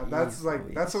 Yeah, that's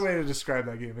a way to describe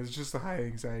that game. It's just a high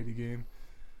anxiety game.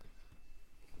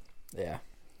 Yeah,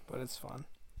 But it's fun.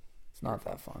 it's not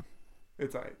that fun.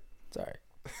 It's alright. It's alright.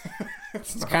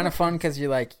 It's It's not- kind of fun because you're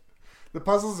like, The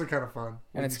puzzles are kind of fun.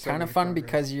 and it's kind of fun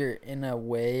because you're in a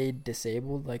way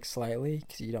disabled, like slightly,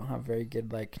 because you don't have very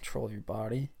good like control of your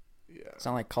body. Yeah. It's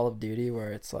not like Call of Duty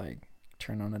where it's like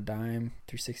turn on a dime,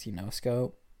 360 no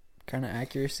scope, kind of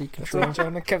accuracy That's control. what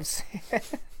Jonah kept saying.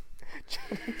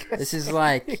 This is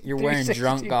like you're wearing 360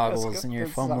 drunk no goggles scope and you're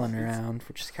and fumbling zombies. around,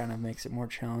 which just kind of makes it more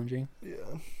challenging. Yeah.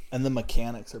 And the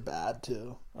mechanics are bad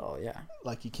too. Oh yeah,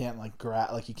 Like you can't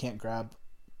you can't grab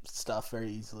stuff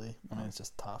very easily. I mean, it's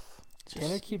just tough.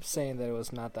 Tanner keeps saying that it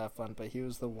was not that fun, but he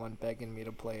was the one begging me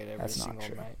to play it every That's not single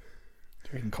true. night.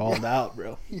 You can call it out,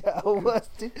 bro. Yeah, it was,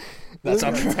 dude. That's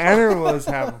not true. Tanner was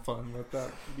having fun with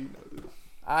that. You know,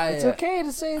 It's okay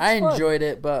to say it's I fun. enjoyed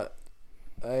it, but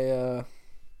yeah,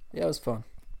 it was fun.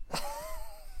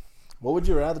 What would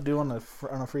you rather do on a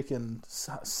freaking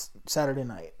Saturday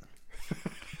night?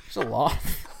 There's a lot.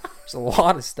 There's a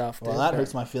lot of stuff. Well, dude, that but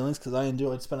hurts my feelings because I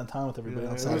enjoyed spending time with everybody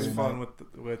on it Saturday was night. fun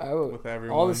with I would- with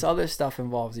everyone. All this other stuff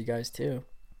involves you guys too.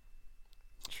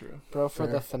 True. Bro, for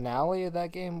Fair. the finale of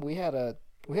that game, we had a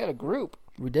group.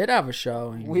 We did have a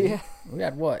show. And We we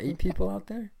had what, 8 people out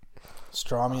there?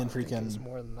 Strami and I think it was freaking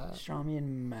more than that. Strami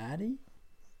and Maddie,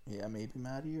 yeah, maybe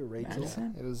Maddie or Rachel.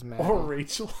 Madison. It was mad. Or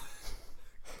Rachel.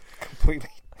 Completely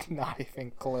not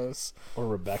even close. Or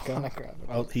Rebecca. Kinda grab it.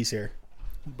 Oh, he's here.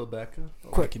 Rebecca.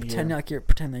 Quick, can hear pretend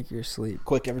him. like you're asleep.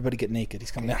 Quick, everybody get naked.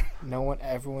 He's coming down. No one,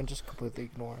 everyone just completely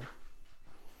ignore him.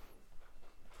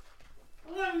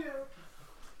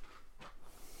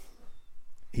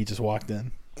 He just walked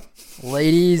in.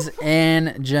 Ladies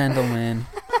and gentlemen,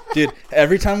 Dude,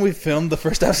 every time we filmed the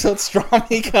first episode,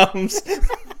 Strami comes.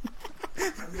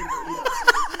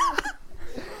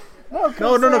 No, No,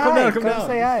 come down, come down.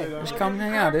 Say hi. just come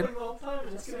hang out, dude.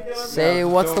 Yeah, Say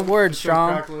just what's the don't- word, just don't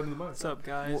Strong? crackle into the mic. What's up,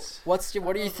 guys? What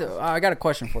do you I got a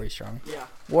question for you, Strong. Yeah.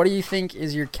 What do you think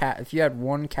is your cat? If you had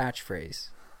one catchphrase,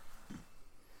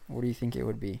 What do you think it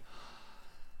would be?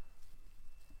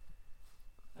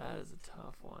 That is a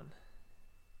tough one.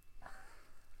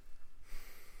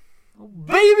 Oh,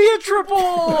 baby, a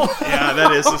triple! Yeah,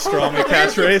 that is a strong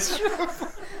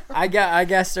catchphrase. I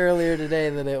guessed earlier today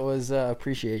that it was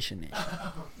Appreciation Nation.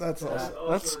 That's awesome.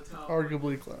 Let's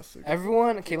Arguably classic.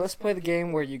 everyone. Okay, let's play the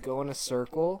game where you go in a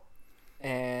circle,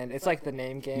 and it's like the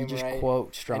name game, You just right? quote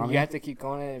And strongly. you have to keep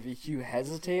going. And if you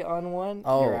hesitate on one,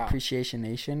 Oh, you're out. Appreciation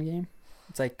Nation game.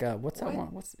 It's like what's that one?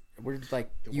 What's where like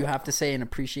you have to say an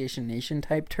Appreciation Nation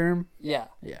type term? Yeah,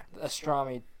 Yeah.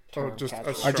 astronomy. Term, just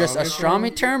catchphrase. Or just Astronomy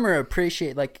astronomy term or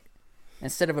appreciate like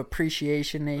instead of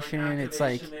Appreciation Nation, it's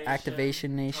like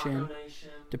Activation Nation,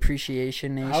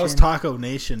 Depreciation Nation. How is Taco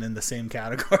Nation in the same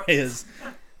category as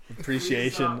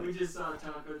Appreciation? We just saw a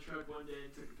taco truck one day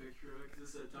and took a picture of it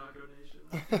because it said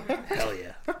Taco Nation. Hell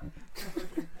yeah.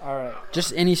 All right.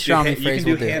 Just any You Stromy can phrase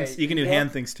do will do. hands. You can do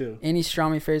hand things too. Any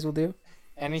Stromy phrase will do.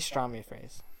 Any Stromy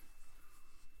phrase.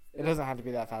 It doesn't have to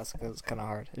be that fast because it's kind of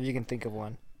hard. If you can think of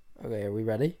one. Okay, are we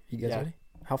ready? You guys Yeah. ready?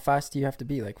 How fast do you have to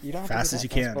be? Like, You don't have Fast to be as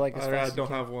that you fast, can. but like as I fast as don't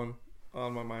you have one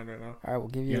on my mind right now. all right, we'll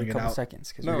give You you gonna a get couple out? seconds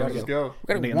because No, we gotta just go. go. We gotta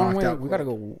Gonna go get one knocked way. out We gotta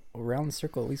go around the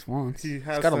circle at least once. He He's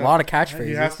has got a to- lot of catchphrases.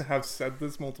 He has to have said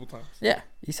this multiple times. Yeah,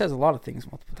 he says a lot of things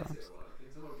multiple times.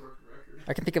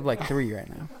 I can think of like 3 right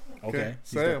now. Okay. He's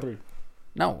say got 'em. 3.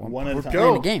 No, One at a we're time. playing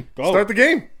Go. the game. Go. Start the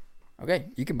game. Okay,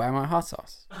 you can buy my hot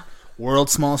sauce.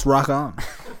 World's smallest rock on.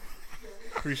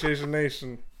 Appreciation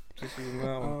Nation. Just using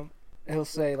that one. He'll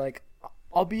say like,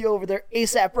 "I'll be over there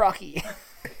ASAP, Rocky."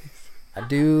 I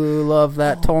do love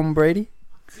that Tom Brady.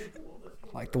 I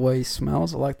like the way he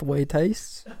smells. I like the way he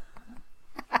tastes.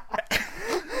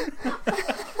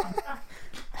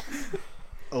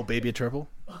 Oh, baby, a triple.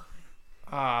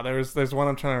 There's one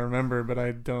I'm trying to remember, but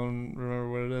I don't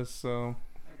remember what it is. So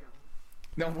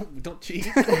No, don't cheat.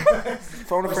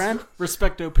 Phone a friend.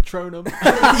 Respecto Patronum.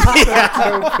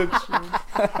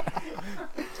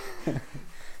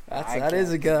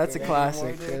 That's a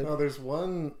classic. Dude. oh, there's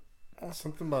one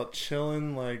something about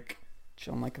chilling, like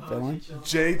Chilling like a villain.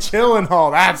 Jay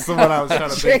Chillenhall. That's the one I was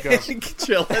trying to think of.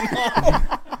 Chilling.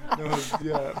 No,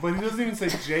 yeah, but he doesn't even say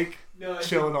Jake No, I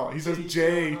Chillenhall. He says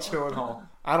Jay Chillenhall.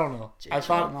 I don't know. Jay I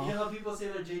thought. Chillenhall. You know how people say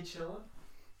they're Jay Chillin'?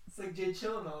 It's like Jay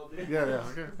Chillin' all dude. Yeah.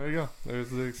 Okay. There you go. There's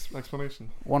the explanation.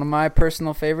 One of my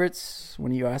personal favorites.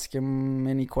 When you ask him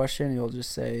any question, he'll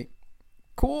just say,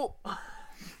 "Cool."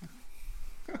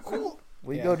 Cool.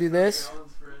 We Yeah. go do this.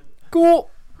 Alan's friend.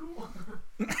 Cool.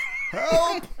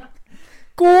 Help.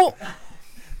 Cool.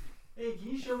 Hey,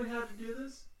 can you show me how to do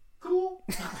this? Cool.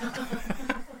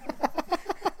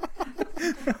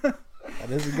 That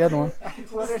is a good one.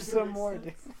 What are some more,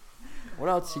 dude? What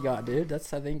else you got, dude? I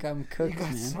think I'm You cooked, got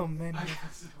man. so many. I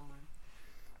got so many.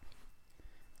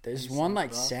 There's You one sound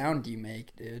like rough. sound you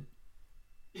make, dude.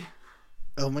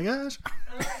 Oh my gosh.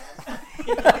 Oh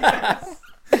my gosh.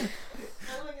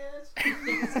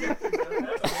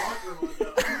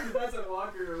 That's a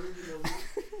Walker original.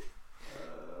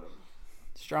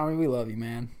 Stromy, we love you,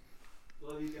 man.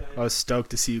 Love you guys. I was stoked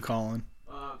to see you calling.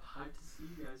 Hyped to see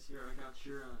you guys here. I got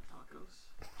your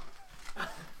tacos.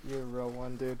 You're a real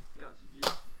one, dude. Got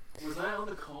you. Was I on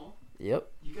the call? Yep.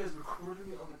 You guys recorded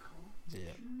me on the call?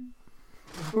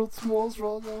 Yeah. World Smalls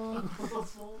rolled on.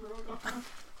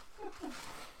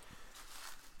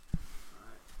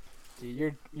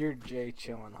 Dude, you're Jay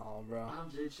Chillenhall, bro.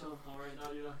 I'm Jay Chillenhall right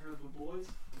now. You're not here with my boys?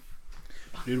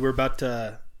 Dude, we're about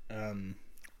to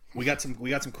we got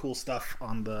some cool stuff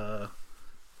on the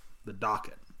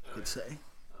docket, you could say,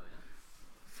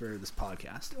 for this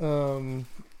podcast.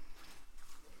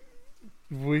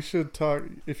 We should talk.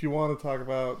 If you want to talk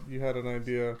about, you had an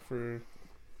idea for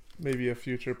maybe a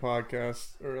future podcast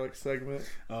or like segment.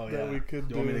 Oh that we could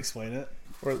you want me do. to explain it?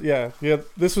 Or yeah.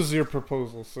 This was your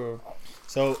proposal, so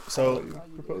So I'll let you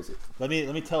propose it. let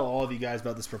me tell all of you guys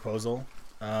about this proposal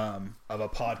of a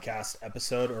podcast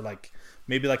episode, or like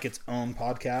maybe like its own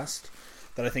podcast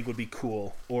that I think would be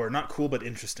cool, or not cool but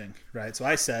interesting, right? So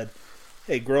I said,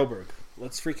 hey Groberg,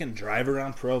 let's freaking drive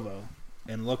around Provo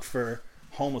and look for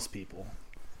homeless people,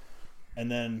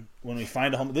 and then when we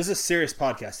find a homeless, this is a serious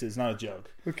podcast, it's not a joke.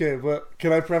 Okay, but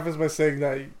can I preface by saying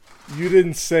that you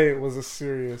didn't say it was a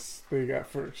serious thing at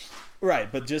first. Right,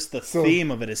 but just the So- theme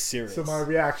of it is serious. So my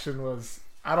reaction was,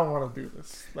 I don't want to do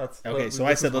this. That's Okay, so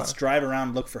I said let's drive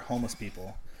around, look for homeless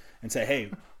people, and say,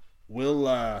 hey, we'll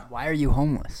Why are you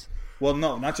homeless? well,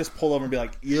 no, not just pull over and be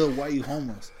like, yo, why are you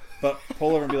homeless? But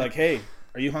pull over and be like, hey,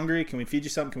 are you hungry? Can we feed you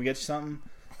something? Can we get you something?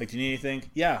 Like, do you need anything?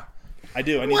 Yeah, I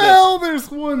do. I need Well, there's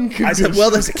one this. condition. I said,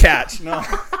 well, there's a catch. No,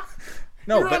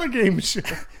 no, You're on a but game show.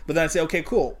 then I say, okay,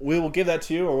 cool. We will give that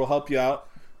to you, or we'll help you out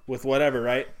with whatever,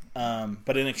 right?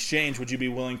 But in exchange, would you be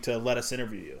willing to let us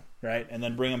interview you, right? And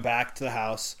then bring them back to the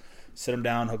house, sit them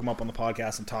down, hook them up on the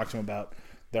podcast, and talk to them about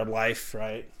their life,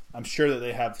 right? I'm sure that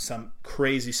they have some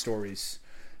crazy stories.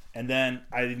 And then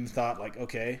I even thought, like,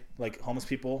 okay, like homeless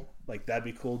people, like that'd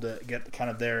be cool to get kind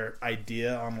of their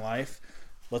idea on life.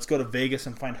 Let's go to Vegas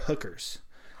and find hookers,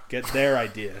 get their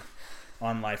idea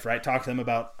on life, right? Talk to them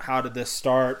about how did this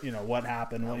start, what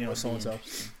happened, so and so.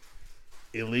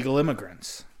 Illegal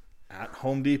immigrants at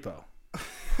Home Depot.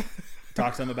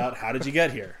 Talk to them about how did you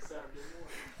get here?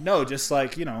 No, just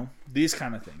like, these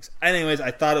kind of things. Anyways,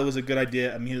 I thought it was a good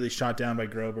idea. Immediately shot down by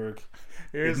Groberg.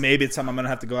 Maybe it's something I'm going to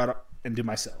have to go out and do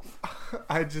myself.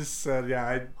 I just said,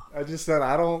 I just said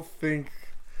I don't think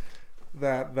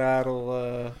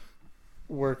that'll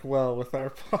work well with our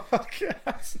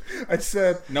podcast. I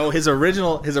said no. His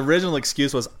original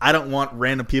excuse was I don't want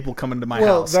random people coming to my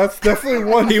house. Well, that's definitely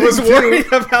one. He was worried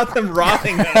about them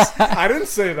robbing us. I didn't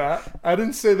say that. I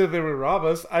didn't say that they would rob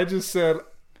us. I just said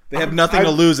they have nothing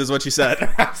to lose, is what you said.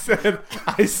 I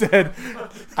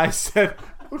said.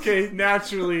 Okay,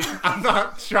 naturally, I'm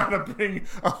not trying to bring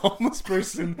a homeless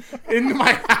person into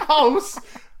my house.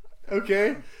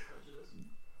 Okay.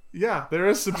 Yeah, there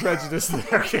is some prejudice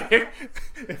there, okay?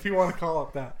 If you want to call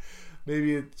it that.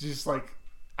 Maybe it's just like,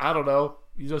 I don't know,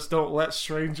 you just don't let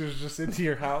strangers just into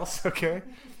your house, okay?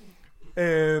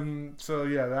 And so,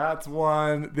 yeah, that's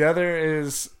one. The other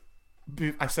is,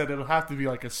 I said it'll have to be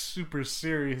like a super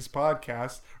serious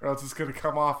podcast, or else it's going to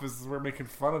come off as we're making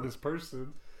fun of this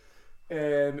person.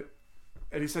 And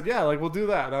he said, yeah, like, we'll do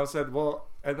that. And I said, well,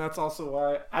 and that's also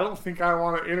why I don't think I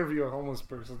want to interview a homeless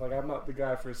person. Like, I'm not the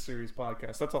guy for a serious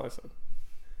podcast. That's all I said.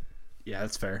 Yeah,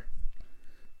 that's fair.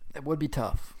 It would be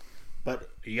tough. But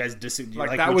you guys disagree?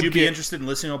 Like, would you be interested in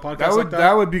listening to a podcast like that?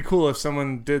 That would be cool if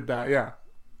someone did that, yeah.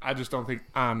 I just don't think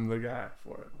I'm the guy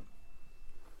for it.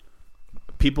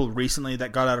 People recently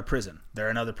that got out of prison. They're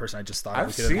another person I just thought I've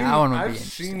we could have. I've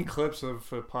seen clips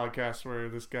of a podcast where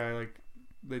this guy, like,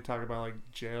 they talk about like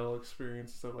jail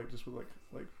experience stuff, like just with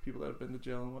like people that have been to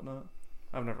jail and whatnot.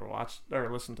 I've never watched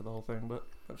or listened to the whole thing, but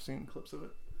I've seen clips of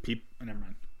it. Never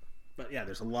mind. But yeah,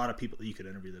 there's a lot of people that you could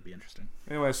interview that'd be interesting.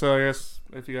 Anyway, so I guess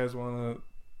if you guys want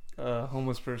a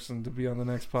homeless person to be on the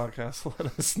next podcast,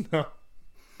 let us know.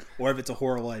 Or if it's a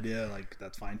horrible idea, like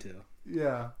that's fine too.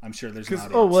 Yeah, I'm sure there's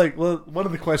an audience. One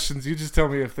of the questions, you just tell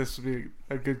me if this would be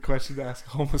a good question to ask a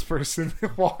homeless person.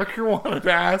 Walker wanted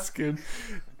to ask, and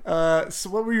so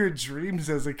what were your dreams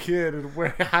as a kid,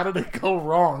 and how did it go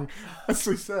wrong? That's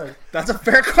what he said. That's a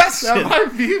fair question. That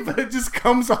might be, but it just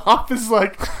comes off as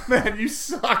like, man, you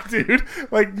suck, dude.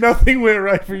 Like, nothing went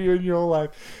right for you in your whole life.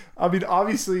 I mean,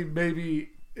 obviously, maybe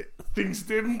things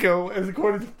didn't go as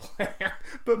according to plan,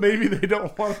 but maybe they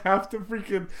don't want to have to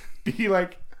freaking be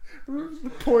like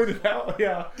pointed out.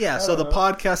 Yeah. So the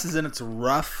podcast is in its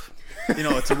rough,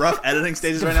 it's a rough editing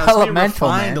stages right now. It's being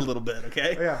refined a little bit.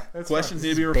 Okay. Yeah. Questions need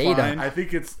to be refined. I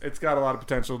think it's got a lot of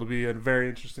potential to be a very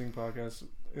interesting podcast.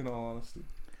 In all honesty.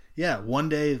 Yeah. One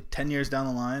day, 10 years down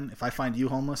the line, if I find you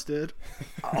homeless, dude,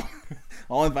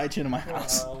 I'll invite you to my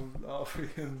house. I'll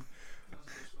freaking.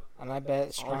 And I bet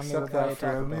I'll strongly will accept buy that a for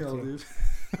a Taco meal, Bell too. dude.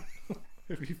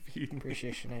 If you feed me.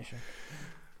 Appreciation Nation.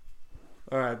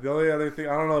 All right. The only other thing,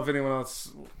 I don't know if anyone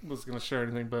else was going to share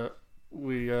anything, but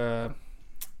we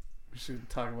should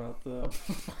talk about the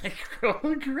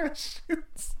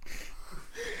microaggressions.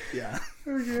 Yeah.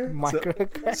 Okay.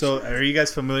 Microaggressions. So, are you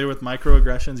guys familiar with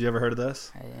microaggressions? You ever heard of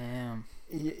this? I am.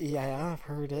 Yeah, I've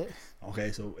heard it.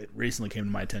 Okay, so it recently came to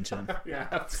my attention.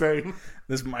 Yeah, same.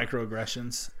 This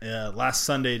microaggressions. Last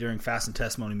Sunday during fast and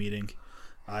testimony meeting,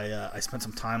 I spent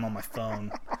some time on my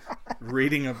phone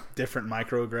reading of different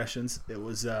microaggressions. It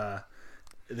was At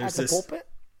there's the this. pulpit?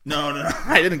 No,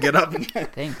 I didn't get up and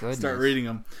Thank goodness. start reading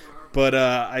them. But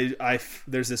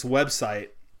there's this website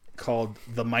called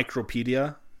the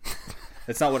Micropedia.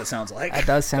 It's not what it sounds like. That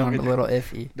does sound a little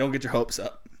iffy. Don't get your hopes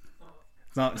up.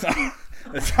 It's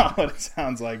not what it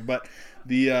sounds like. But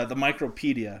the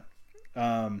Micropedia,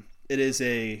 it is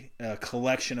a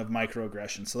collection of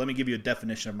microaggressions. So let me give you a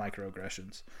definition of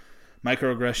microaggressions.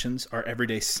 Microaggressions are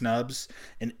everyday snubs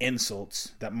and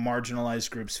insults that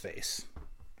marginalized groups face.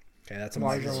 Okay, that's a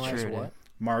Marginalized what?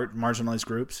 Marginalized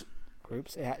groups.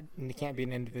 Groups? It can't be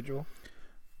an individual.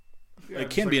 Yeah, It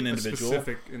can just be like an a individual.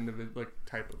 specific like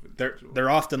type of individual. They're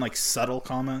often like subtle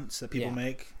comments that people Yeah.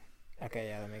 make. Okay,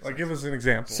 yeah, that makes Like, sense. give us an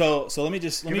example. So let me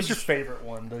just give us your favorite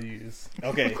one to use.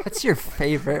 okay. What's your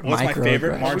favorite What's my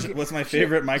favorite microaggression? what's my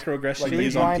favorite microaggression Should to we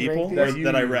use on blind people rank or these?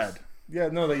 that I read? Yeah,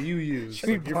 no, that you use. Should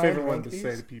we Like, your blind favorite one rank to these?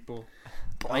 say to people.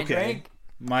 Blind Okay. rank?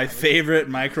 My favorite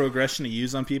microaggression to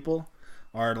use on people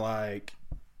are like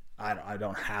I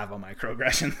don't have a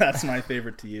microaggression. That's my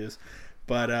favorite to use.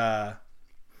 But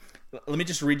let me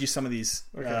just read you some of these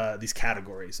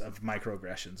categories of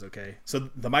microaggressions. Okay, so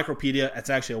the Micropedia, it's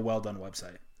actually a well done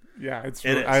website. Yeah, is.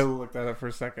 I looked at it for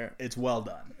a second. It's well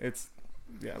done.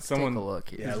 Someone Take a look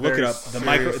here. Yeah, look it up.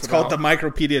 It's called the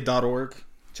micropedia.org.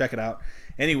 Check it out.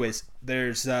 Anyways,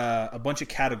 there's a bunch of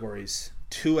categories.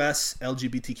 2S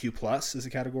LGBTQ+ is a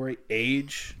category.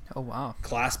 Age. Oh, wow.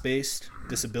 Class-based.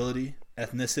 Disability.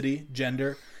 Ethnicity.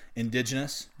 Gender.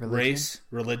 Indigenous. Race.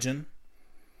 Religion.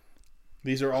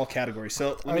 These are all categories.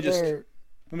 So let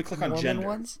me click on Mormon gender.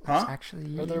 ones? Huh?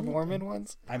 Actually, Are there Mormon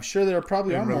ones? I'm sure there are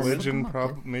probably And Mormon. religion, Come on,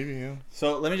 probably, maybe, yeah.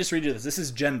 So let me just read you this. This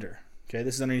is gender. Okay,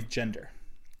 this is underneath gender.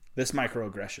 This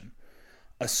microaggression.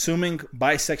 Assuming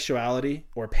bisexuality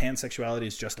or pansexuality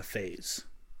is just a phase.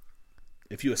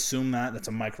 If you assume that, that's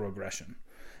a microaggression.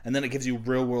 And then it gives you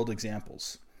real world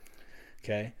examples.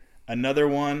 Okay. Another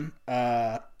one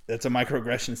that's a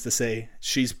microaggression is to say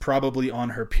she's probably on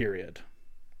her period.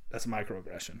 That's a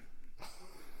microaggression.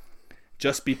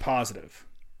 Just be positive.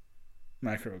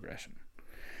 Microaggression.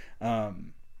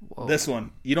 This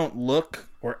one, you don't look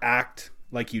or act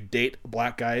like you date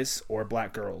black guys or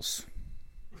black girls.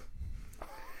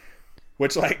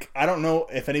 Which, like, I don't know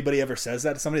if anybody ever says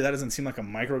that to somebody. That doesn't seem like a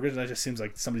microaggression. That just seems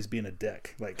like somebody's being a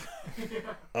dick. Like,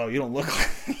 oh, you don't look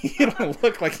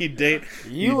like you date.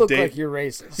 You look like you're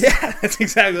racist. Yeah, that's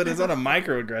exactly what it is. It's not a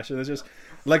microaggression. It's just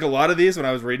like a lot of these. When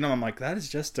I was reading them, I'm like, that is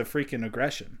just a freaking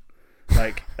aggression.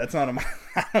 Like, that's not a.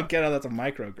 I don't get how that's a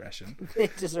microaggression. They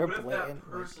just are What if blatant.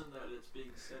 that person that it's being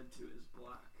said to is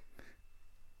black?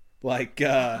 Like, Is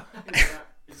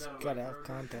that a Gotta have microaggression?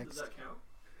 context. Does that count?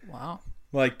 wow.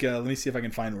 Like, let me see if I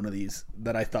can find one of these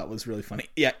that I thought was really funny.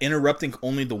 Yeah, interrupting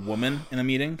only the woman in a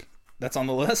meeting. That's on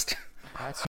the list.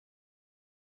 That's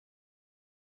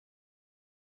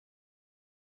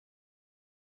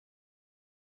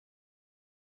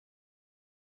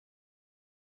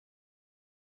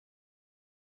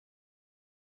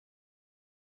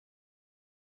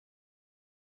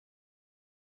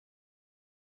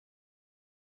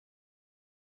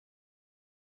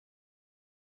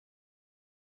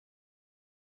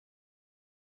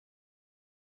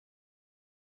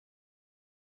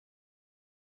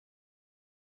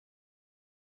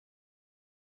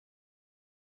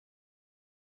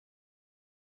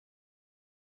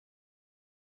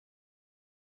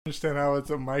Understand how it's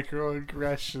a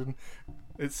microaggression.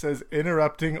 It says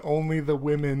interrupting only the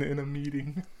women in a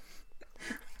meeting.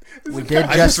 We did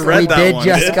I just just read that one,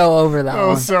 dude. go over that Oh,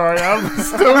 one. sorry. I'm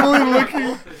totally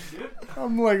looking.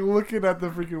 I'm like looking at the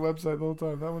freaking website the whole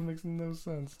time. That one makes no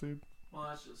sense, dude. Well,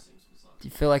 that just seems bizarre. Do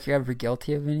you feel like you're ever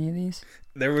guilty of any of these?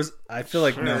 There was. I feel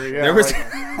like no. Sure, yeah, There was.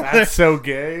 like, that's so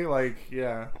gay. Like,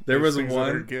 yeah. There there's was things that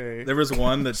are one. gay. There was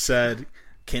one that said,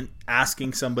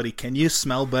 asking somebody, "Can you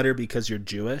smell better because you're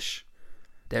Jewish?"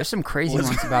 There's some crazy ones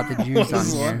about the Jews on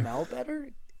here. smell better?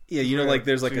 Yeah, you know, like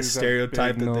there's like a Jews have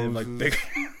stereotype big that they have like noses.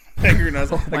 bigger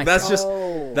nose. Oh my Like that's just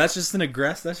Oh. that's just an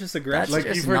aggress. That's just aggression. That's Like,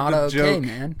 just you've heard not the okay, joke-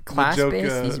 man. the Class joke,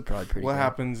 based, these are probably pretty What good.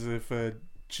 happens if a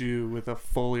Jew with a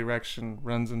full erection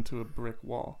runs into a brick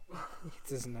wall?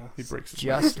 Just no. He breaks his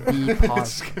Just be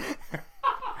positive.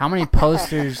 How many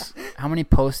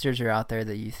posters are out there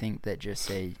that you think that just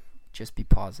say just be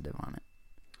positive on it?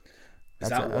 Is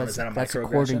that one? Is that a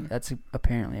microaggression? That's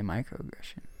apparently a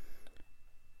microaggression.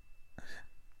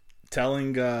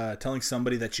 Telling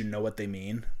somebody that you know what they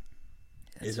mean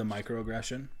is a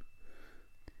microaggression.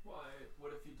 Why?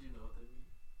 What if you do know what they mean?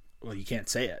 Well, you can't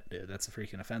say it, dude. That's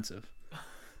freaking offensive.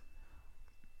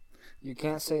 You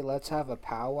can't say let's have a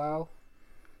powwow.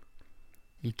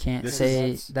 You can't This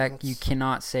say is- that. that's- You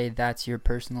cannot say that's your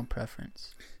personal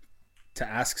preference. To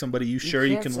ask somebody, you sure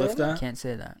you can't can say lift that? that? Can't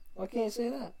say that. Why can't you say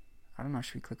that? I don't know.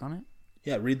 Should we click on it?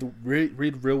 Yeah, read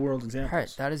real world examples. All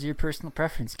right, that is your personal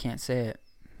preference. Can't say it.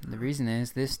 The reason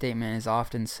is this statement is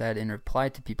often said in reply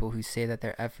to people who say that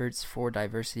their efforts for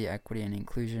diversity, equity, and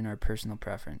inclusion are personal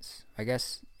preference. I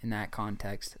guess in that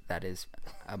context, that is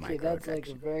a Okay, that's like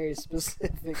a microaggression. very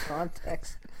specific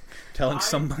context. Telling I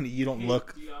somebody you don't hate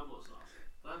look. Diablo sauce.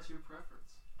 That's your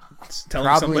preference. Telling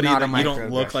Probably somebody not that a you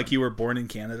don't look microaggression. like you were born in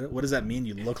Canada. What does that mean?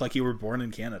 You look like you were born in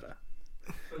Canada.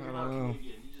 But you're not know.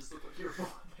 Canadian. You just look like you're born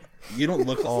there. You don't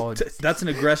look. Oh, That's an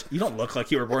aggression. You don't look like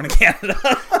you were born in Canada.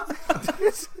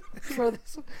 For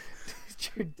this, did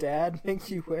your dad make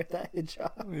you wear that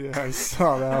hijab? Yeah, I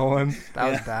saw that one.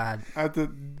 That was bad. I have to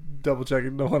double check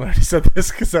it. No one already said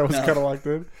this because I was No. kind of locked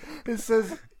in. It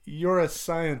says you're a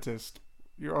scientist.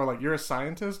 You're a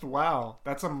scientist. Wow,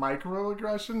 that's a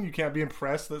microaggression. You can't be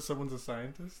impressed that someone's a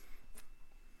scientist.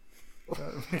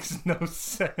 That makes no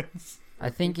sense. I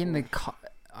think in the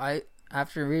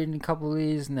after reading a couple of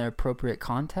these in their appropriate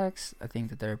context, I think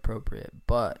that they're appropriate.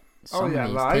 But some of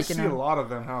these I taking see them, a lot of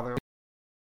them how they're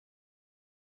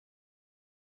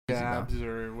Easy though. abs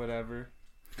or whatever.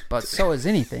 but so is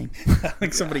anything.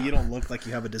 Like somebody, you don't look like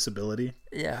you have a disability.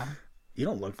 Yeah. You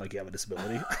don't look like you have a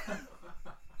disability.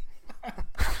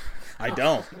 I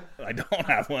don't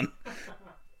have one.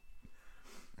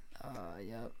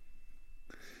 Yep.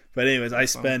 But anyways, I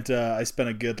spent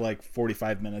a good like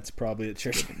 45 minutes probably at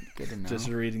church Good to know. just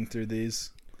reading through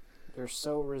these, They're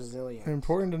so resilient.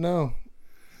 Important to know.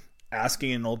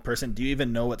 asking an old person, "Do you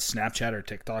even know what Snapchat or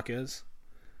TikTok is?"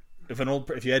 If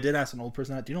you did ask an old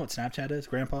person that, "Do you know what Snapchat is,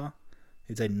 Grandpa?"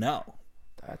 He'd say no.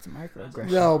 That's a microaggression.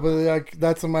 No, but like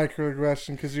that's a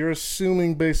microaggression because you're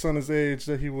assuming based on his age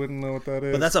that he wouldn't know what that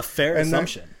is. But that's a fair And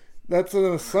assumption. That's an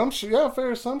assumption. Yeah,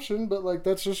 fair assumption. But like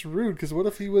that's just rude because what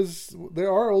if he was?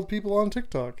 There are old people on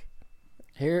TikTok.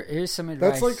 Here's some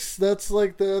advice. That's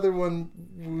like the other one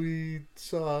we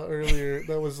saw earlier.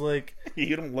 That was like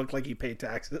You don't look like you pay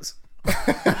taxes.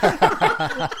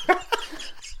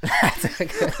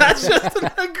 That's just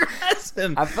an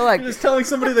aggression. I feel like You're just telling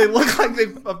somebody they look like they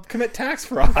commit tax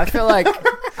fraud. I feel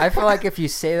like if you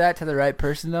say that to the right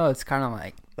person though, it's kind of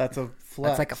like that's a flex.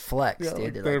 that's like a flex, Yeah, dude.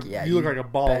 like They're they're- like, yeah, you look like a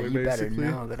baller, You better basically.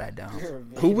 know that I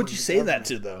don't. Who would you say that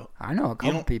to though? I know a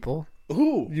couple don't- people.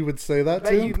 Who? You would say that Bet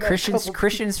to you him? met a Christian's couple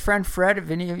Christian's friend Fred.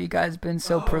 Have any of you guys been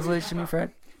so privileged to me,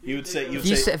 Fred? You would say.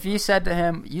 If you said to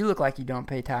him, "You look like you don't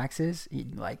pay taxes,"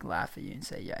 he'd like laugh at you and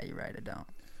say, "Yeah, you're right, I don't."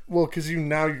 Well, because you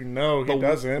know he But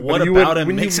doesn't. what But you about would, him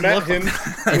when makes you him met look him,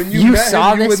 like when If you you met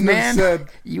saw him, you this wouldn't man, have said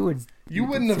you would. you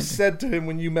wouldn't have consider- said to him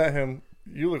when you met him,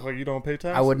 "You look like you don't pay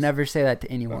taxes." I would never say that to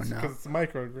anyone. Because No, it's a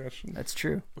microaggression. that's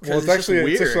true. Well, it's just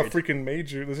actually it's just a weird. freaking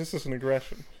major. This is just an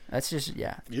aggression. That's just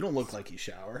You don't look like you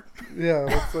shower. Yeah,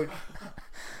 that's like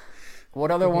What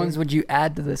other ones would you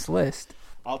add to this list?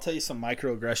 I'll tell you some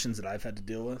microaggressions that I've had to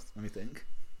deal with. Let me think.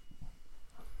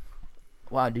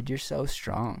 Wow, dude, you're so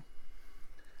strong.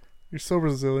 you're so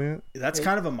resilient. That's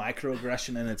kind of a microaggression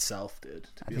in itself, dude.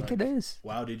 I think it is.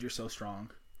 Wow, dude, you're so strong.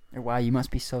 Or wow, you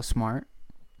must be so smart.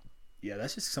 Yeah,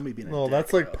 that's just somebody being a No, dick,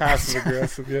 that's like though. passive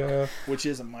aggressive. Yeah. Which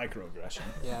is a microaggression.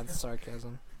 Yeah, it's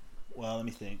sarcasm. Well, let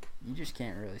me think. You just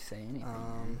can't really say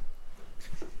anything.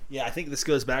 Yeah, I think this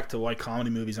goes back to why comedy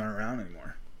movies aren't around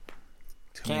anymore.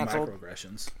 Too many Canceled.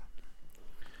 microaggressions.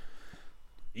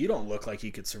 You don't look like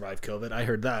you could survive COVID. I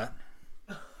heard that.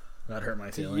 That hurt my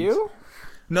To feelings. you?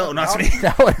 No, not to me.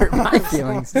 That would hurt my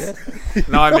feelings, dude.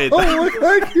 No, I made Oh, that. look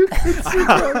like you could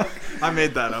survive. I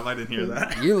made that up. I didn't hear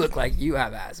that. You look like you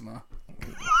have asthma.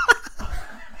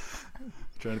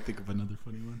 Trying to think of another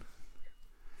funny one.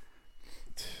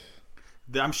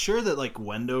 I'm sure that like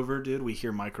Wendover, dude, we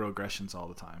hear microaggressions all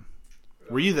the time.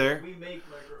 Were you there? We make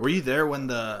micro. Were you there when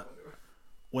the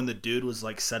dude was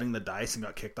like setting the dice and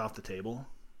got kicked off the table?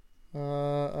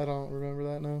 I don't remember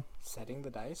that now. Setting the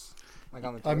dice? Like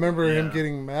on the I table? remember him Yeah.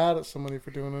 getting mad at somebody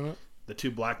for doing it. The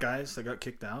two black guys that got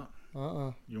kicked out?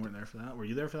 Uh-uh. You weren't there for that? Were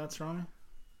you there for that, Strommy?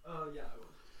 Oh yeah, I was.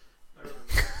 I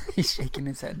remember. He's shaking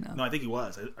his head now. No, I think he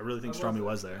was. I really think I Strommy wasn't.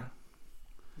 was there.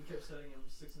 He kept setting him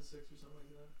 6 and 6 or something like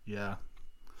that. Yeah.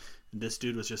 And this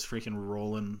dude was just freaking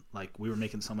rolling. Like, we were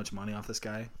making so much money off this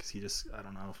guy because he just, I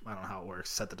don't know how it works.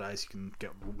 Set the dice, you can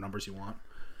get numbers you want.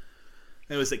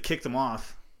 Anyways, they kicked him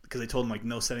off because they told him, like,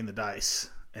 no setting the dice.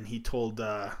 And he told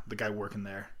the guy working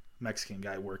there, Mexican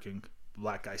guy working,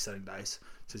 black guy setting dice,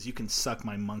 says, "You can suck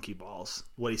my monkey balls."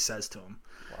 What he says to him.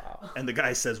 Wow. And the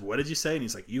guy says, "What did you say?" And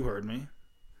he's like, "You heard me."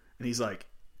 And he's like,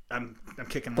 I'm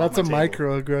kicking him That's off a my table.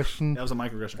 microaggression. That was a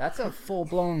microaggression. That's a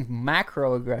full-blown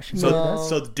macroaggression.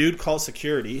 So the dude calls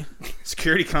security.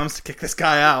 Security comes to kick this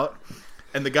guy out,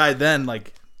 and the guy then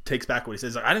like takes back what he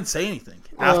says. Like, I didn't say anything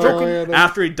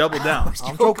after he doubled down.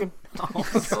 I'm joking. I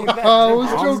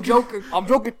was joking. I'm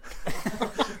joking.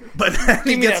 But then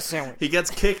Give me that sandwich. he gets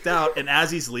kicked out, and as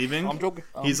he's leaving, I'm joking.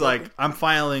 he's like, "I'm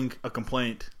filing a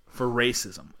complaint for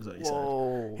racism." Is what he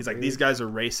Whoa, said. He's like, "These guys are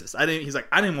racist." He's like,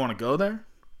 "I didn't want to go there,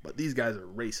 but these guys are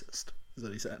racist." Is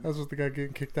what he said. That's what the guy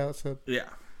getting kicked out said. Yeah.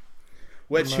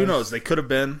 Which, who Nice. knows? They could have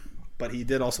been, but he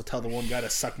did also tell the one guy to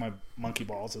suck my monkey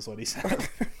balls, is what he said.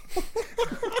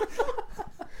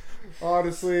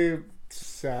 Honestly,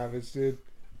 savage, dude.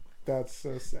 That's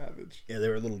so savage. Yeah, they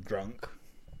were a little drunk.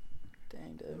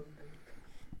 Dang, dude.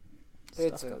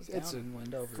 It's Stuff a goes it's down in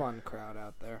Wendover. a fun crowd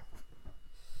out there.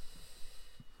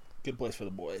 Good place for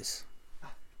the boys.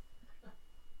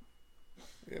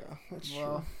 Yeah, that's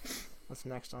Well, what's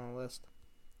next on the list?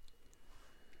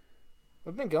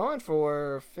 We've been going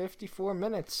for 54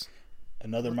 minutes.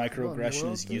 Another What in the microaggression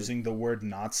world, is dude? using the word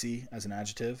Nazi as an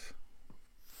adjective.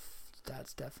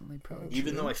 That's definitely probably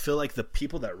Even though I feel like the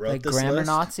people that wrote like this grammar list,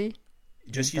 Nazi.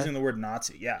 just using the word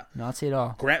Nazi, yeah, Nazi at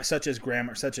all. such as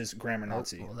grammar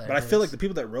Nazi. well, there But I it feel is. like the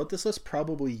people that wrote this list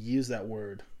probably use that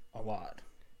word a lot.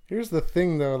 Here's the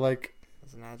thing, though. Like,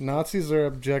 That's an adjective. Nazis are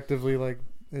objectively, like,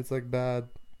 it's, like, bad.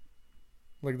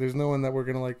 Like, there's no one that we're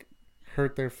gonna, like,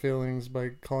 hurt their feelings by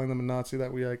calling them a Nazi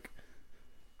that we, like,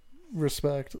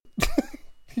 respect.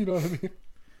 You know what I mean?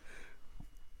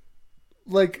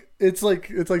 Like, it's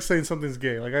like saying something's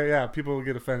gay. Like, yeah, people will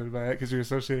get offended by it because you're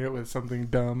associating it with something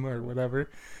dumb or whatever.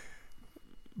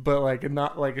 But, like,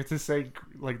 not, like, it's to say,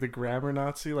 like, the grammar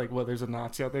Nazi, like, what, there's a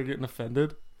Nazi out there getting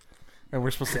offended? And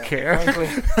we're supposed to care?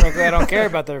 Frankly, I don't care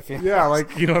about their feelings. Yeah,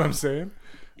 like, you know what I'm saying?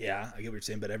 Yeah, I get what you're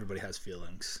saying, but everybody has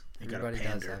feelings. You gotta Everybody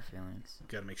does pander. have feelings. You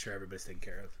gotta make sure everybody's taken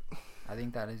care of. I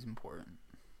think that is important.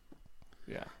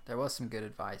 Yeah. There was some good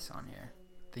advice on here.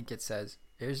 I think it says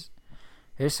here's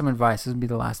some advice. This will be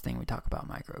the last thing we talk about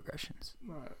microaggressions.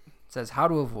 It says how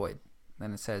to avoid.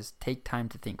 Then it says take time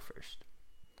to think first.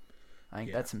 I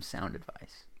think that's some sound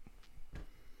advice.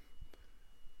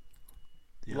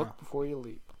 Yeah. Look before you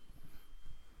leap.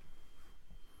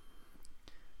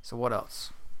 So what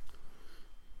else?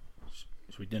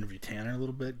 Should we interview Tanner a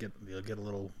little bit? Get a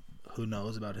little who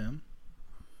knows about him?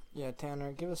 Yeah,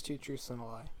 Tanner, give us 2 truths and a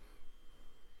lie.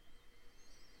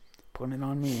 Putting it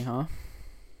on me, huh?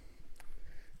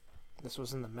 This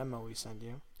was in the memo we sent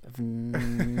you.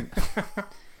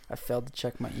 I failed to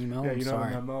check my email. Yeah, I'm you know sorry.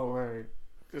 the memo where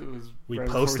it was. We right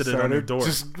posted before we it on your started, door.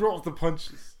 Just roll with the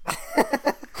punches.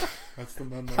 That's the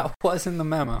memo. That was in the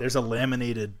memo. There's a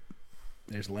laminated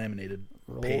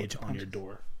Roll page with on your punches.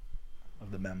 door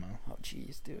of the memo. Oh,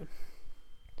 jeez, dude.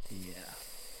 Yeah.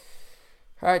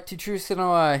 All right, 2 truths and a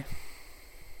lie.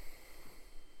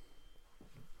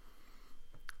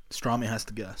 Strawmy has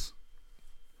to guess.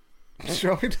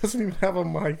 Joey doesn't even have a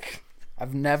mic.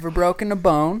 I've never broken a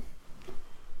bone.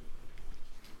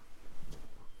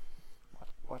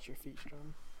 Watch your feet,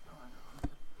 Strom.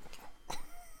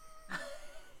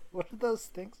 What are those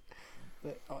things?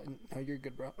 No, you're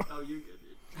good, bro. Oh, you're good,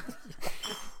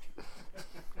 dude.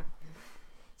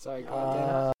 Sorry, go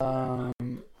on,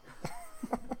 Tanner.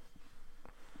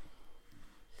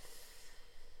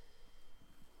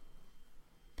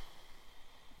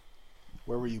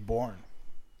 Where were you born?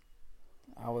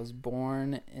 I was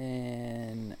born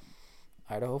in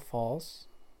Idaho Falls,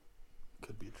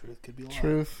 Could be a truth, could be a lie.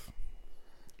 Truth.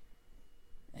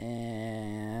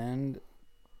 and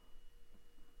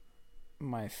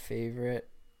my favorite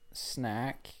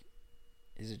snack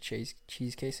is a cheese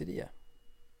quesadilla.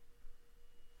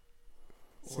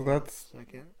 So Wait that's. a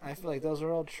second. I feel like those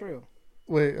are all true.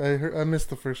 Wait, I missed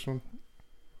the first one.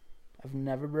 I've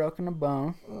never broken a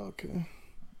bone. Okay.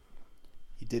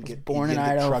 He did was get born he in did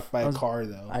get Idaho. struck by I a was- car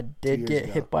though. I 2 did years get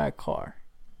ago. hit by a car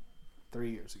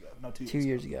 3 years ago. No, 2 years. 2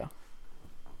 years ago.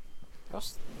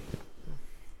 That's-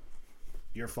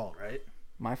 Your fault, right?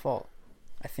 My fault,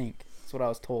 I think. That's what I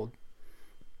was told.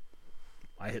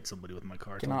 I hit somebody with my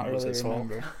car. told Cannot me it was really his fault.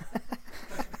 remember.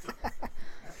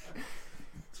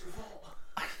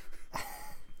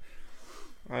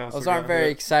 I also Those aren't got very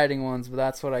hit. exciting ones, but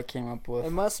that's what I came up with.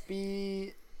 It must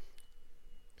be.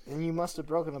 And you must have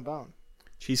broken a bone.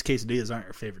 Cheese quesadillas aren't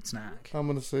your favorite snack. I'm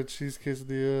gonna say cheese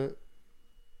quesadilla.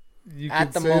 You At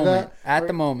could the say moment. that, At Or-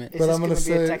 the moment. Is but this I'm gonna gonna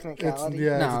be a say technicality?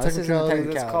 it's No, it's this a isn't a technicality. It's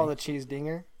technicality. called a cheese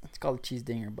dinger. It's called a cheese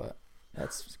dinger, but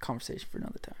that's a conversation for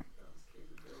another time.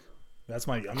 I'm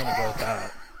gonna go with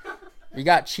that. You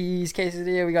got cheese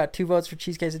quesadilla. We got 2 votes for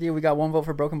cheese quesadilla. We got 1 vote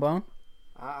for broken bone.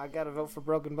 I got to vote for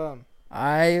broken bone.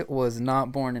 I was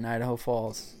not born in Idaho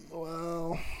Falls.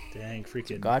 Well, Dang,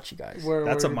 freaking. Got you guys. That's a were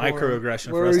you born?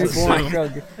 microaggression Where for us were to you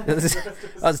born? assume.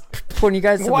 I was putting you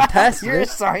guys to the test. you're a Rick.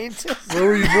 scientist. Where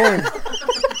were you born?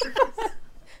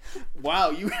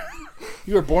 Wow, you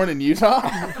were born in Utah?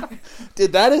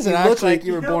 Dude, that isn't You actually. look like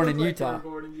you were Yeah, born look in like Utah. you were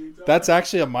born in Utah. That's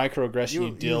actually a microaggression you,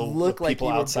 You deal look with like people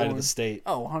you were outside of born- the state.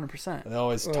 Oh, 100%. They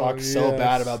always Oh, talk so yes.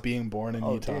 bad about being born in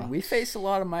Oh, Utah. dude, we face a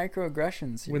lot of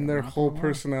microaggressions here. When their I'm not whole gonna lie.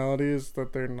 personality is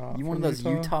that they're not. You one of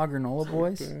from those Utah granola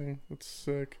boys? Dang, that's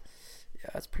sick.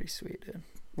 Yeah, that's pretty sweet, dude.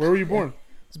 Where were you born?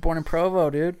 I was born in Provo,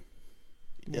 dude.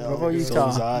 Yo, Provo, so Utah.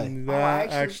 was I. That Oh,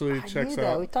 actually I checks knew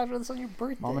that. We out. talked about this on your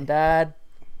birthday. Mom and Dad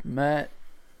met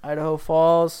Idaho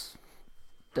Falls.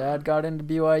 Dad got into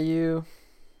BYU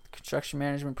construction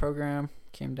management program.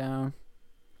 Came down.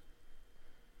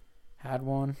 Had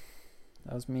one.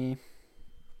 That was me.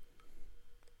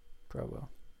 Provo.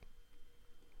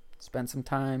 Spent some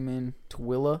time in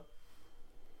Tooele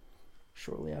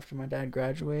shortly after my dad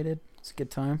graduated. It's a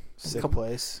good time. Sick couple-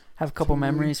 place. Have a couple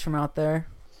memories from out there.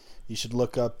 You should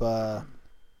look up a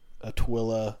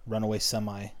Tooele runaway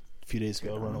semi a few days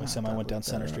ago. Good on Runaway him. semi That went down looked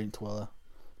Center better. Street in Tooele.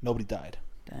 Nobody died.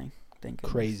 Dang. Thank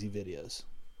goodness. Crazy videos.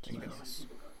 Thank goodness.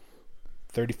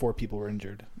 34 people were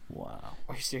injured. Wow.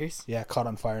 Are you serious? Yeah, caught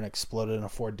on fire and exploded in a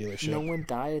Ford dealership. No one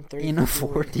died in 30 In a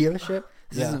Ford dealership?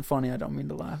 This Yeah. isn't funny. I don't mean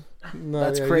to laugh. No,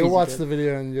 That's yeah, crazy, You'll watch dude. the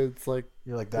video and it's like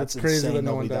You're like, that's it's crazy insane. that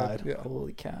no Nobody one died. died. Yeah.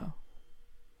 Holy cow.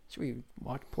 Should we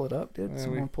pull it up, dude? Yeah,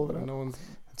 Someone pull it up. No one's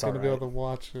It's gonna all be able right. to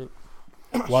watch it.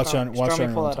 Watch on Stormy,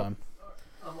 your pull own that up. time.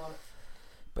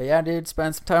 But yeah, dude,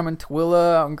 spent some time in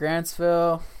Tooele, out in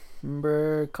Grantsville.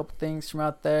 Remember a couple things from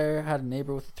out there. Had a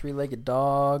neighbor with a 3-legged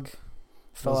dog.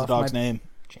 What was the dog's name?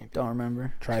 Don't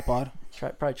remember. Tripod?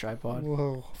 Probably tripod.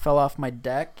 Whoa. Fell off my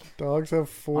deck. Dogs have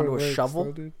 4 Onto a legs, shovel?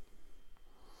 though, dude.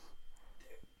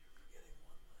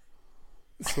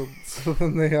 So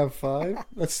then they have 5?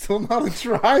 That's still not a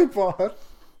tripod.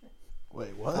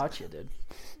 Wait, what? Gotcha, dude.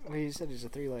 Well, you said he's a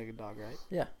 3-legged dog, right?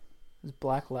 It was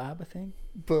black lab, I think.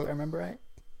 If I But remember right.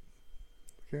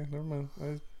 okay, never mind.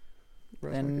 Rest my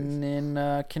Then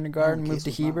in kindergarten, No, moved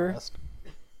to case was not Heber. rest.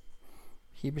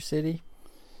 Heber City.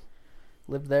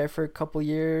 Lived there for a couple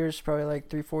years, probably like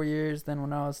 3-4 years. Then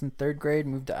when I was in 3rd grade,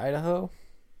 moved to Idaho.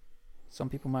 Some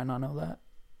people might not know that.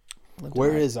 Lived in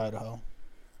Where is Idaho?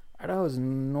 Idaho is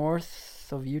north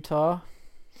of Utah, a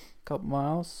couple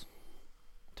miles.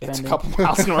 It's a Depending- couple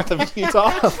miles north of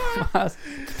Utah. miles,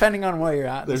 depending on where you're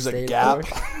at. in the There's a state, of gap.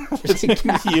 course. There's a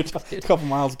gap. Utah. A couple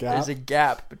miles gap. There's a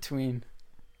gap between.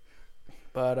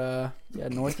 But yeah,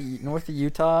 north of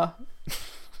Utah.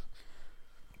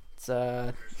 It's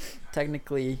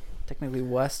technically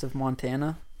west of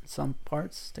Montana in some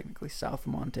parts, technically south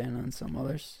of Montana in some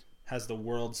others. Has the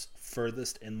world's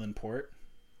furthest inland port.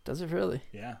 Does it really?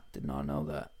 Yeah, Did not know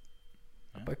that.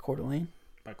 Yeah. By Coeur d'Alene.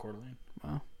 by Coeur d'Alene.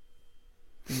 Wow.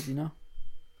 Things you know.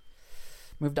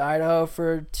 Moved to Idaho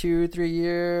for 2-3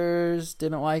 years.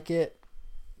 Didn't like it.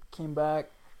 Came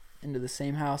back into the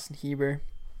same house in Heber.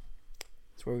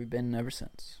 That's where we've been ever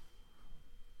since.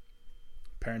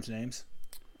 Parents' names?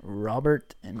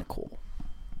 Robert and Nicole.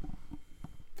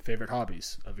 Favorite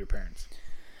hobbies of your parents?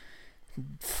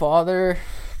 Father,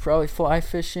 probably fly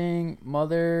fishing.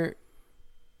 Mother,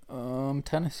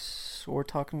 tennis or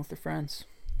talking with their friends.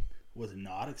 Was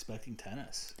not expecting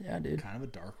tennis. Yeah, dude. Kind of a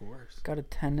dark horse. Got a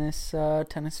tennis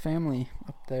family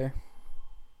up there.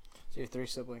 So you have 3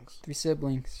 siblings. 3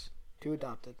 siblings. 2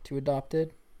 adopted. 2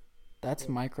 adopted. That's Yeah.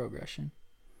 microaggression.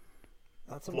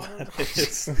 That's a What lot.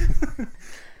 is?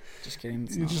 Just kidding.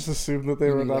 It's You not. just assumed that they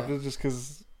You were knew that. adopted just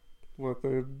because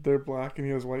they're black and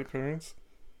he has white parents.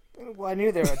 Well, I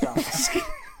knew they were adopted.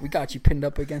 We got you pinned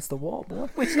up against the wall, boy.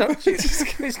 Please don't shoot.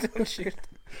 Please don't shoot.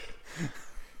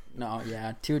 No,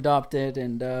 yeah, 2 adopted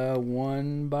and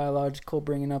 1 biological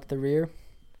bringing up the rear.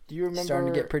 Do you remember?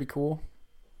 Starting to get pretty cool.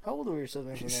 How old were your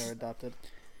siblings when they were adopted?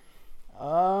 We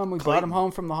brought Clayton. him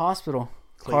home from the hospital.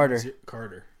 Carter.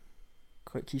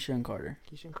 Keisha and Carter.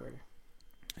 Keisha and Carter.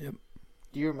 Yep.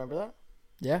 Do you remember that?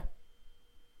 Yeah,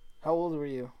 How old were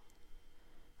you?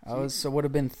 would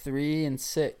have been 3 and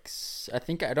 6. I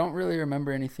think I don't really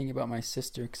remember anything about my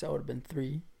sister because I would have been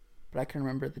 3, but I can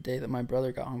remember the day that my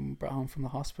brother brought home from the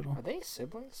hospital. Are they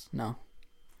siblings? No.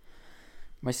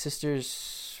 My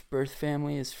sister's birth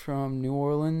family is from New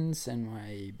Orleans, and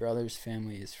my brother's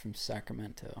family is from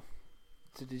Sacramento.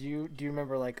 So do you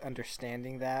remember like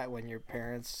understanding that when your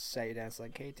parents sat you down? It's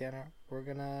like, hey Tanner, we're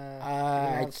gonna. I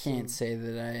have can't some-" say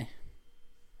that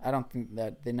I don't think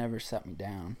that they never sat me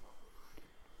down.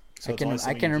 So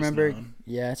I can remember.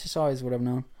 Yeah, it's just always what I've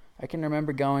known. I can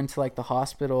remember going to like the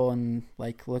hospital and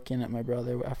like looking at my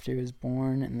brother after he was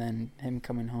born, and then him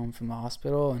coming home from the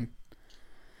hospital, and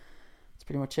that's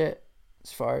pretty much it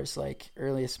as far as like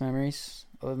earliest memories.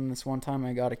 Other than this one time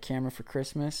I got a camera for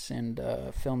Christmas and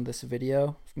filmed this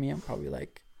video of me. I'm probably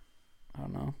like, I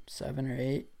don't know, 7 or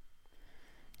 8.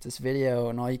 It's this video,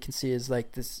 and all you can see is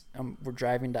like this. We're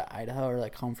driving to Idaho, or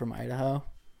like home from Idaho,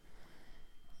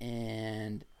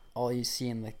 and all you see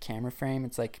in the camera frame,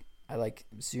 it's like I like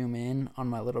zoom in on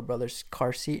my little brother's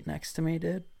car seat next to me,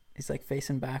 dude. He's like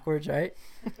facing backwards, right?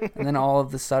 And then all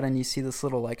of a sudden you see this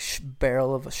little like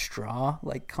barrel of a straw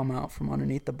like come out from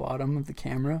underneath the bottom of the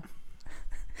camera.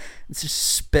 It's just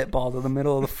spitball to the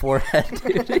middle of the forehead,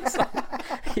 dude.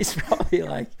 He's probably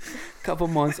like a couple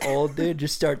months old, dude.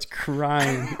 Just starts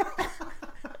crying,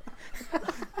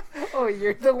 Oh,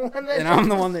 you're the one that. and I'm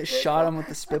the one that shot him with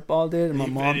the spitball, dude. And You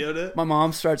videoed it? my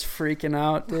mom starts freaking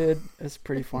out, dude. It's a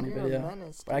pretty funny You're a video.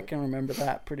 menace, But I dude. can remember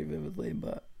that pretty vividly.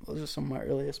 But those are some of my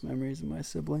earliest memories of my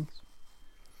siblings.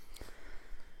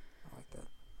 I like that.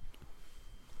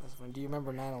 That's fun. Do you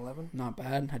remember 9/11? Not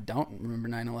bad. I don't remember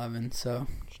 9/11, so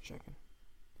Just checking.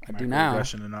 I do now.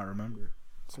 Microaggression to not remember.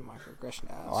 It's a microaggression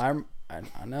to Oh, ask.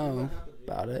 I know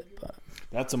about it, but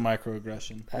That's a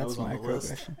microaggression. That that's was on the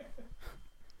list. microaggression.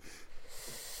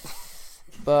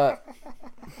 But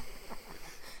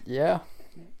yeah,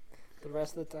 The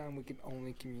rest of the time, we can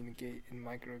only communicate in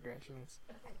microaggressions.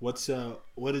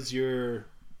 What is your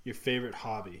favorite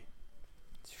hobby?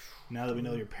 Now that we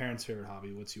know your parents' favorite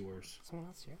hobby, what's yours? Someone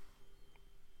else here?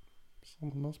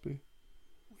 Someone must be.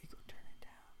 we go turn it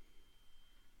down,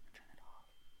 turn it off.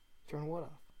 Turn what off?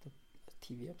 The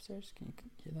TV upstairs. Can you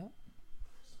hear that?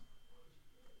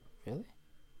 Really?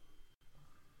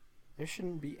 There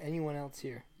shouldn't be anyone else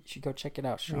here. You should go check it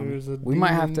out, There's a Sean. We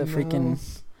might have to demon in the freaking.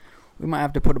 house. We might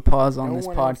have to put a pause on No this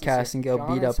one else is podcast here. and go John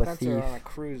beat and up a Spencer thief. are on a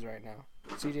cruise right now.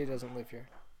 CJ doesn't live here.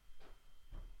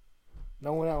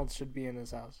 No one else should be in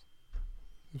this house.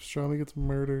 If Shawnee gets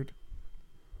murdered,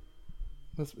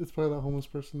 it's probably that homeless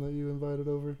person that you invited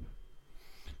over.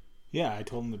 Yeah, I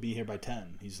told him to be here by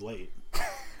 10. He's late.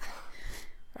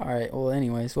 All right. Well,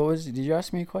 anyways, did you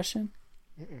ask me a question?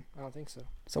 I don't think so.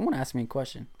 Someone asked me a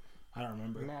question. I don't I'm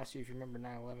remember. gonna ask you if you remember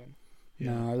 9/11.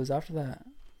 Yeah. No, it was after that.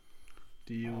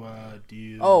 Do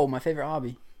you? Oh, my favorite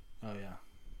hobby. Oh yeah.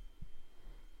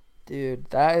 Dude,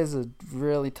 that is a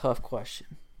really tough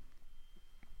question.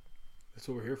 That's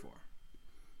what we're here for.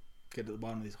 Get to the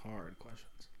bottom of these hard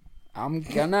questions. I'm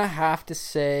gonna have to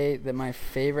say that my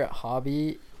favorite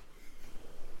hobby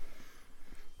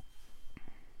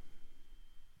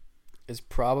is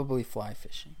probably fly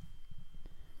fishing,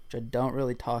 which I don't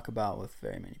really talk about with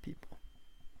very many people.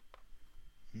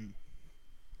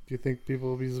 Do you think people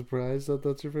will be surprised that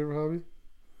that's your favorite hobby?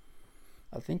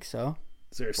 I think so.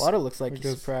 Is there Water looks like I he's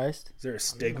guess- surprised. is there a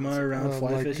stigma around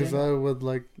fly Because fishing? I would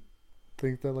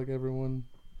think that everyone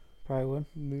Probably would.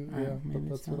 knew. Alright, Yeah, maybe but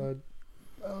that's it's what not.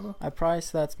 I don't know. I probably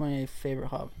say that's my favorite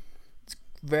hobby. It's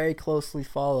very closely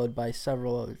followed by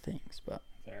several other things, but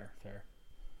Fair.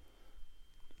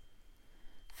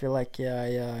 I feel like I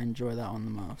enjoy that one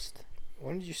the most.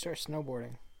 When did you start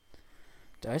snowboarding?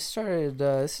 I started.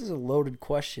 This is a loaded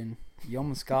question. You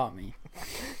almost got me.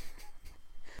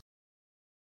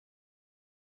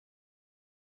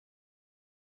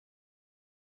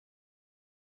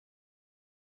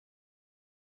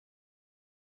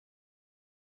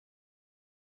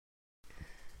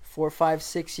 Four, 5,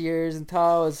 6 years until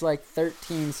I was like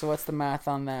 13. So what's the math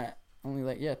on that? Only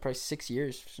probably 6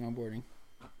 years for snowboarding.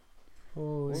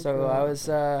 Holy So crap. I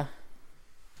was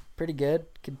pretty good.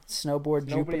 Could snowboard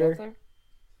Nobody Jupiter. up there?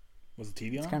 Was the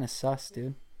TV It's on? kind of sus,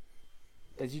 dude.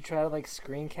 Did you try to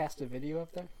screencast a video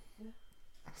up there?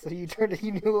 So you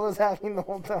knew what was happening the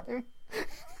whole time?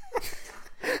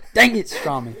 Dang it,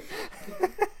 Strawman.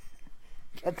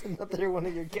 That's another one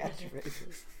of your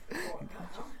catchphrases.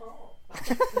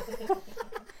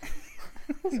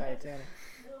 Sorry, Tanner.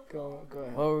 Go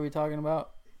ahead. What were we talking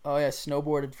about? Oh yeah,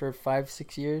 snowboarded for 5,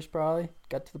 6 years probably.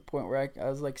 Got to the point where I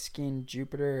was skiing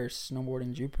Jupiter or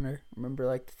snowboarding Jupiter. Remember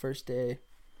the first day,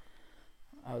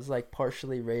 I was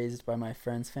partially raised by my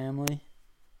friend's family,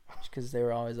 just because they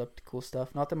were always up to cool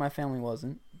stuff. Not that my family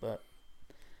wasn't, but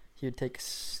he would take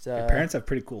us. Your parents have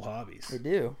pretty cool hobbies. They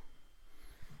do.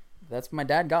 That's my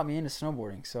dad got me into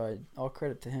snowboarding, so all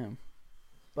credit to him.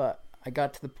 But I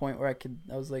got to the point where I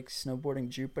was snowboarding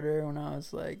Jupiter when I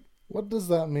was What does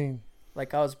that mean? I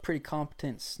was a pretty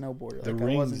competent snowboarder. The I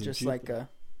rings wasn't in just Jupiter.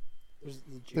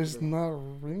 There's not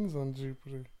rings on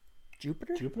Jupiter.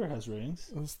 Jupiter. Jupiter has rings.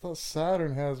 I thought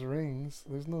Saturn has rings.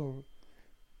 There's no.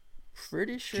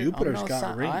 Pretty sure Jupiter's I'm no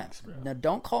got rings, bro. Now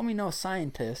don't call me no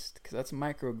scientist because that's a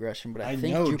microaggression. But I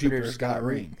think know Jupiter's got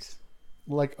rings.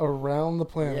 Around the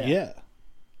planet. Yeah.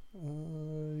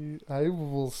 I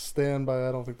will stand by.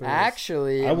 I don't think there is.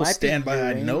 Actually, I it will might be stand by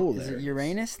I know Is there it is.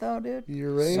 Uranus though, dude?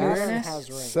 Uranus.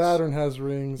 Saturn has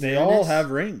rings. They Uranus? all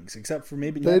have rings except for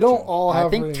maybe They Neptune. don't all have I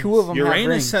think rings. 2 of them have Uranus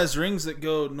rings. has rings that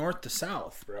go north to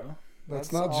south, bro.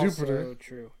 That's not also Jupiter.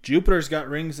 True. Jupiter's got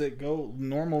rings that go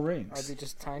normal Are rings. they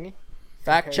just tiny?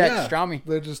 Fact check, Yeah. Strami.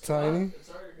 They're just tiny.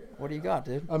 What do you got,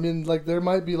 dude? I mean, there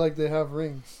might be they have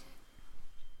rings.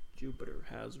 Jupiter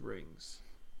has rings.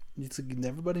 It's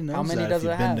everybody knows How many that does if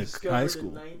it you've been have? to Discovered high in school.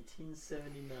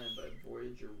 1979 by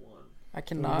Voyager 1. I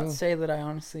cannot Yeah. say that I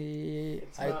honestly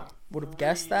It's I not would have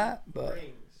guessed that, but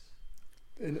rings.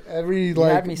 In every You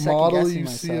had me second model guessing you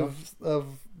see myself.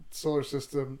 of solar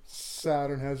system,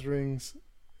 Saturn has rings,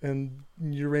 and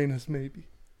Uranus maybe.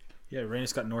 Yeah,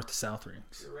 Uranus got north to south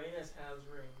rings. Uranus has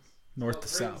rings. North Well, to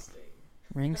south.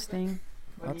 ring sting.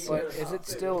 When That's you But go to is top it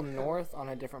still division, north on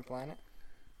a different planet?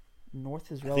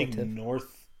 North is I think relative.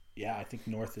 north. Yeah, I think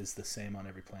north is the same on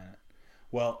every planet.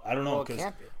 Well, I don't know Well, it because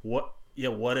can't be. what? Yeah,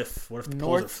 what if the poles are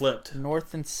North- flipped?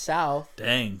 North and south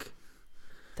Dang.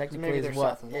 technically Maybe is there's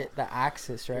what something. the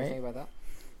axis, Did you think right? about that?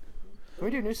 Can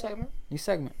we do a new segment? New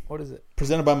segment. What is it?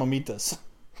 Presented by Mamitas.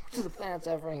 Which of the planets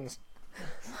have rings?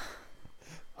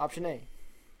 Option A,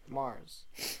 Mars.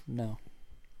 No.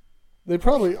 They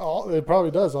probably it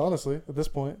probably does, honestly, at this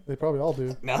point. They probably all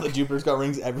do. Now that Jupiter's got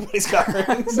rings, everybody's got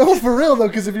rings. No, for real, though,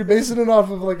 because if you're basing it off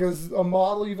of, like, a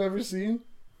model you've ever seen,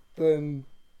 then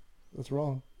that's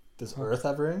wrong. Does Earth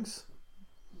have rings?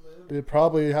 It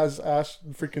probably has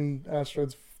freaking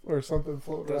asteroids or something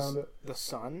floating around it. The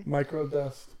sun? Micro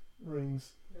dust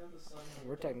rings.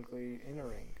 We're technically in a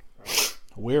ring, right?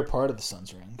 We're part of the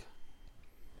sun's ring.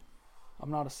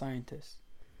 I'm not a scientist.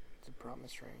 It's a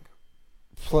promise ring.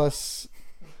 Plus,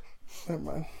 never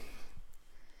mind.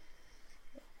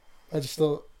 I'm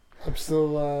still,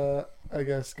 I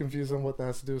guess, confused on what that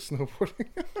has to do with snowboarding.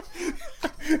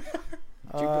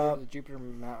 Jupiter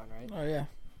mountain, right? Oh yeah.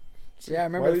 Yeah, I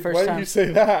remember the first why time. did you say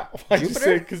that? Why did you say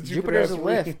Jupiter? because Jupiter's has a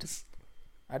lift. rings?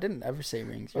 I didn't ever say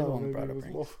rings. You're the one who brought up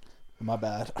rings. My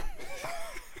bad.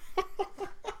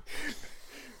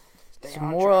 Stay So on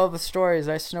moral of the story is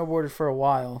I snowboarded for a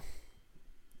while.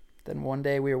 Then one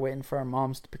day we were waiting for our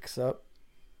moms to pick us up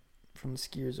from the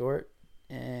ski resort.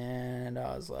 And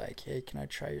I was like, hey, can I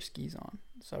try your skis on?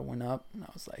 So I went up and I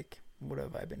was like, what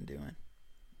have I been doing?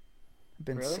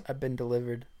 Really? I've been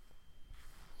delivered.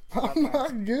 I'm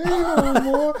not gay no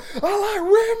more. I like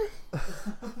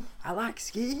women. I like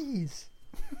skis.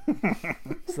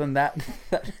 So then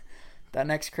that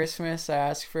next Christmas, I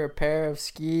asked for a pair of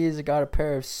skis. I got a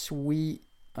pair of sweet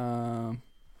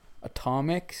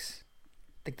Atomics.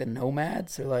 I think the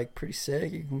Nomads are like pretty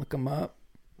sick. You can look them up.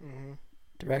 Mm-hmm.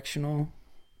 Directional.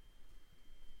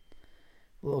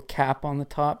 A little cap on the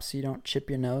top so you don't chip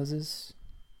your noses.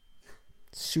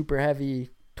 Super heavy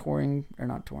touring, or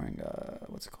not touring,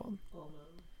 what's it called?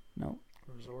 No,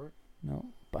 Resort. no.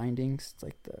 Bindings. It's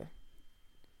like the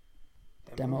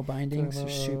demo bindings are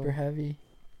super heavy.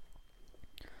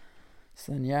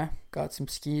 So then, yeah, got some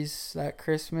skis that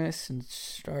Christmas and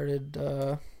started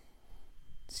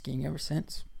skiing ever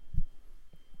since.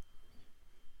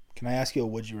 Can I ask you a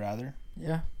would you rather?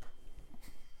 Yeah.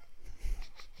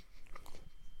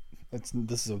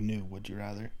 This is a new would you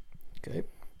rather. Okay.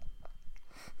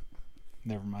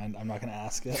 Never mind. I'm not gonna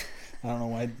ask it. I don't know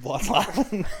why Blott's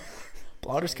laughing.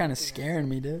 Blotter's kind of scaring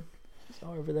me, dude. He's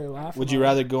all over there laughing. Would you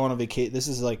rather go on a vacation? This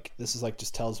is like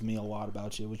just tells me a lot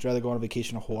about you. Would you rather go on a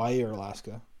vacation to Hawaii or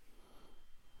Alaska?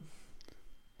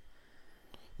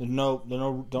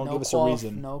 Don't give us a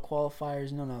reason. No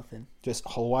qualifiers, no nothing. Just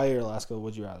Hawaii or Alaska.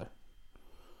 Would you rather?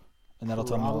 And that'll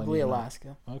tell me all I need Probably to know.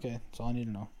 Alaska. Okay, that's all I need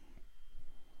to know.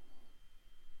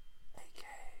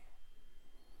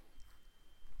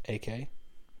 AK.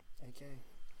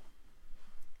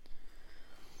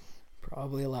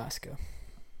 Probably Alaska.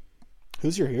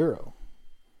 Who's your hero?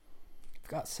 I've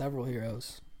got several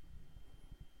heroes.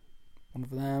 One of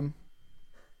them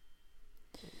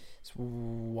is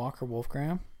Walker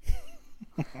Wolfgram.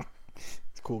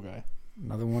 It's a cool guy.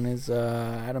 Another one is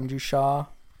Adam Jushaw.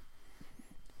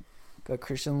 Got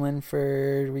Christian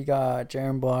Linford. We got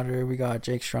Jaron Blotter. We got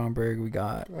Jake Stromberg. We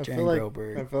got Jaron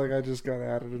Groberg. I feel like I just got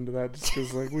added into that just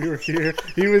because like we were here.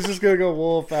 He was just gonna go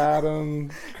Wolf, Adam,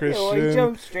 Christian, Yeah, well, he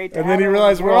jumped straight to and then he Adam.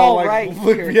 realized we're all like, right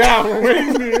look, here. yeah, we're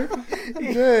waiting here.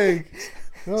 Jake.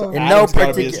 No. In Adam's no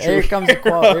gotta be particular. his Here true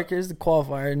comes here's the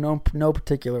qualifier. No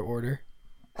particular order.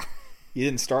 You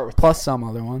didn't start with Plus some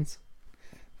other ones.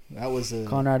 that was a.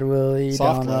 Conrad Willie,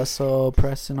 Soft Don list. Russell,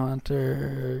 Preston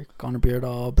Hunter, Connor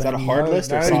Beardall, Is that a Benny, hard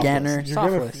list or Now soft Eddie list? Gantner. You're Soft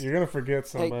gonna, list. you're gonna forget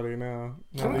somebody now.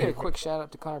 Can we get a quick shout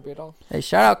out to Connor Beardall? Hey,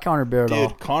 shout out Connor Beardall.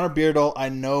 Dude, Connor Beardall, I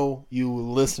know you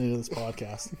listening to this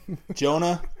podcast.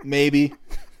 Jonah, maybe.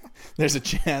 There's a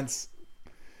chance.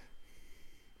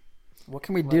 What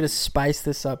can we do to spice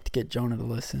this up to get Jonah to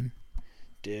listen?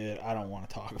 Dude, I don't want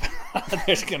to talk about it.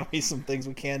 There's going to be some things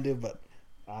we can do, but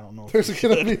I don't know if There's we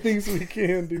gonna should. be things we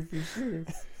can do for sure.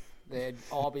 They'd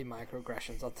all be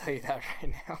microaggressions. I'll tell you that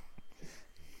right now.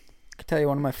 I can tell you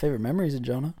one of my favorite memories of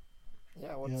Jonah.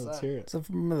 Yeah, what's Yeah, let's that? hear it. So I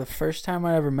remember the first time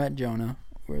I ever met Jonah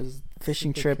was a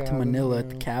fishing The trip to cabin, Manila at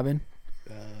the yeah. cabin.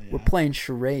 Yeah. We're playing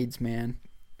charades, man.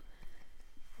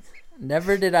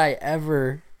 Never did I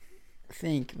ever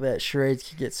think that charades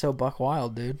could get so buck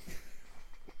wild, dude.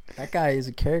 That guy is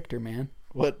a character, man.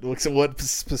 What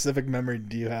specific memory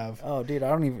do you have? Oh, dude, I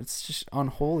don't even. It's just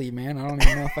unholy, man. I don't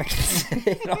even know if I can say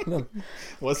it on the.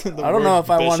 Wasn't the I don't know word if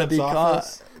I want to be bishop's caught.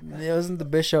 office? It wasn't the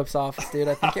bishop's office, dude.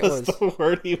 I think it That was. the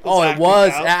word he was Oh, it acting was.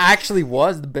 It out? actually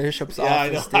was the bishop's Yeah, I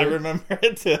know. office, I dude. remember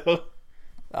it too.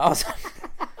 That was.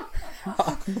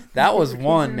 That was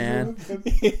one, man.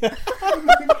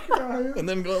 And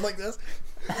then going like this.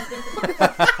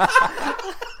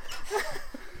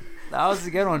 That was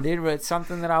a good one, dude. But it's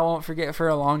something that I won't forget for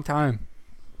a long time.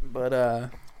 But I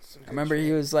remember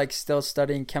he was like still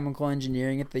studying chemical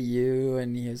engineering at the U,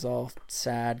 and he was all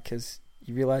sad because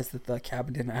he realized that the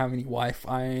cabin didn't have any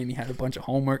Wi-Fi, and he had a bunch of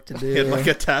homework to do. He had like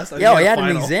a test. Yeah, he had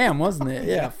an exam, wasn't it?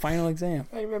 Yeah, final exam.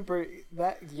 I remember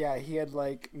that. Yeah, he had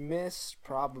like missed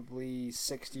probably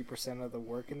 60% of the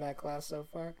work in that class so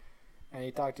far, and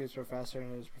he talked to his professor,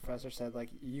 and his professor said like,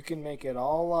 "You can make it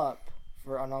all up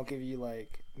and I'll give you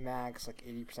like max like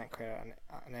 80% credit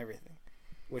on everything,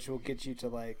 which will get you to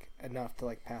like enough to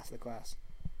like pass the class."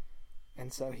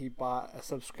 And so he bought a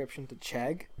subscription to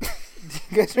Chegg. Do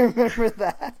you guys remember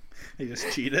that? He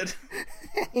just cheated.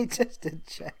 He just did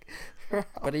Chegg.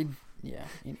 But anyways,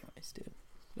 dude.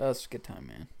 That was a good time,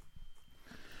 man.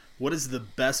 What is the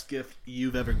best gift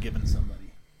you've ever given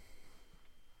somebody?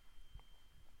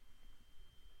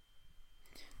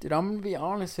 Dude, I'm gonna be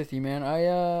honest with you, man.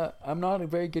 I'm not a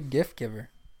very good gift giver.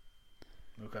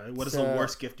 Okay. What is the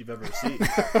worst gift you've ever received? I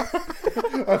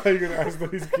thought you were gonna ask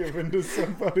what he's given to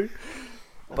somebody.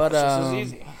 But This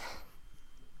is easy.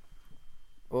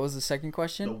 what was the second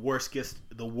question?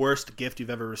 The worst gift you've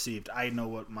ever received. I know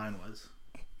what mine was.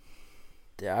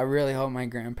 Dude, I really hope my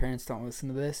grandparents don't listen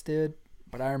to this, dude.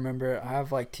 But I remember I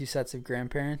have like 2 sets of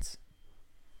grandparents,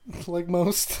 Like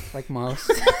most. like most.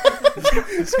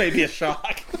 This may be a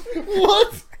shock.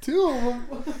 What? 2 of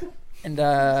them. And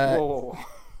Whoa.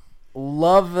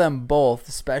 love them both,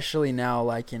 especially now,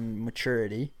 like in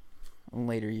maturity, in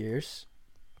later years.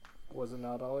 Was it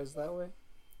not always that way?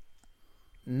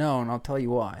 No, and I'll tell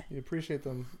you why. You appreciate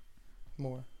them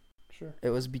more. Sure. It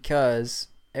was because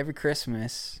every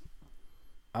Christmas,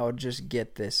 I would just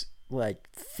get this like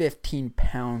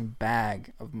 15-pound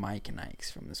bag of Mike and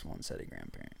Ike's from this one set of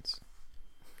grandparents.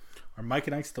 Are Mike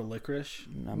and Ike's the licorice?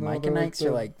 No, No, Mike they're and like Ike's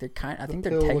are like I think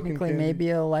they're pill-looking technically candy. maybe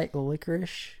a like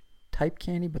licorice type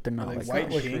candy, but they're not Are they like white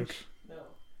and licorice. pink? No.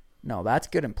 No, that's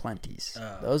good in plenties.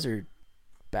 Oh. Those are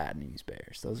bad news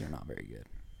bears. Those are not very good.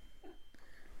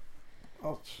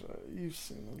 I'll try. You've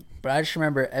seen them. But I just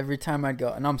remember every time I'd go,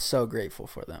 and I'm so grateful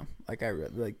for them. Like I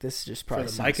really, like this is just probably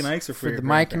For the Mike and Ike's or for your the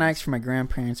Mike and grandparents? Ike's, for my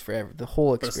grandparents, forever, the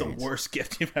whole But it's experience. the worst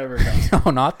gift you've ever done.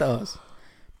 No, not those.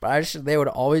 But they would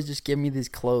always just give me these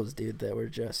clothes, dude, that were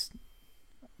just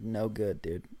no good,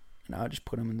 dude. And I would just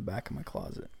put them in the back of my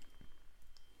closet.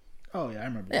 Oh yeah, I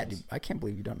remember. Yeah, those. dude, I can't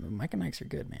believe you don't know. Mike and Ike's are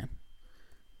good, man.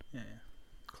 Yeah.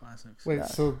 Classics. Wait, Yeah.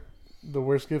 so the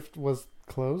worst gift was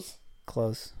clothes?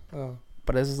 Clothes. Oh.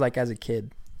 But this is like as a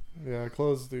kid. Yeah,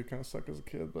 clothes do kind of suck as a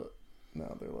kid, but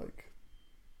now they're like...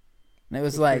 And it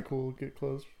was it's like, pretty cool to get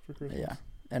clothes for Christmas. yeah.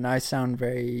 And I sound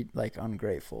very like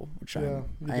ungrateful, which Yeah,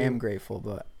 you I am do. grateful,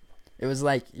 but it was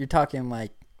like you're talking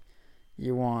like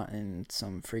you're wanting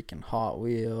some freaking Hot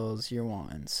Wheels, you're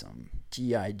wanting some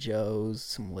G.I. Joes,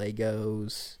 some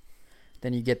Legos.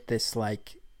 Then you get this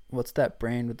like, what's that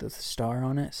brand with the star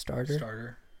on it?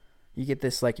 Starter? You get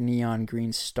this like neon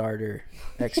green starter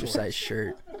exercise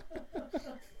shirt.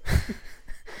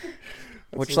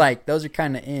 Which like those are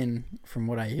kind of in from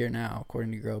what I hear now,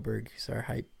 according to Groberg. He's our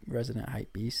resident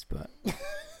hype beast, but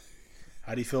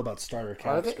How do you feel about starter Are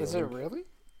caps? they, is it really?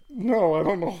 No, I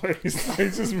don't know why he's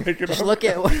just making just up. look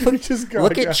at He just got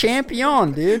look at gas.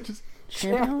 Champion, dude.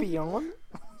 Champion.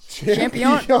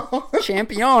 Champion?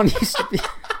 Champion used to be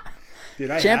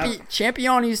Dude, I have.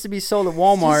 Champion used to be sold at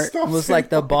Walmart Stop and was saying like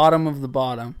the bottom of the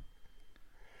bottom.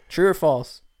 True or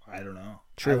false? I don't know.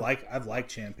 True. I've liked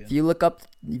Champion. If you look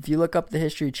up the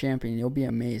history of Champion, you'll be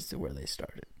amazed at where they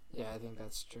started. Yeah, I think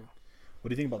that's true. What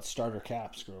do you think about starter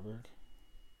caps, Groberg?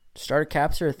 Starter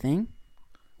caps are a thing?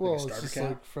 Well, Like a it's starter just cap?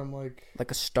 like from like... Like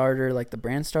a starter, like the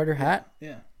brand starter hat?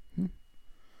 Yeah. I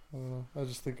don't know. I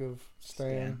just think of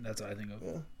Stan. That's what I think of.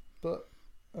 Yeah. But,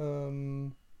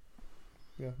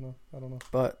 yeah, no, I don't know.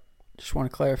 But just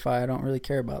want to clarify, I don't really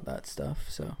care about that stuff,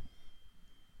 so.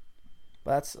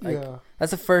 But that's like Yeah.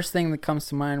 that's the first thing that comes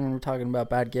to mind when we're talking about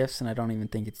bad gifts, and I don't even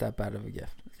think it's that bad of a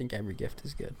gift. I think every gift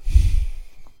is good.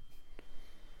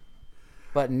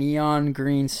 But neon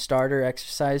green starter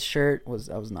exercise shirt I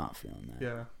was not feeling that.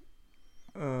 Yeah.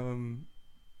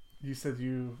 You said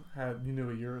you knew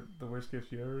what the worst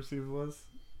gift you ever received was?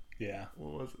 Yeah.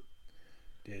 What was it?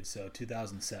 Dude, so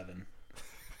 2007.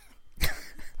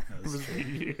 It was the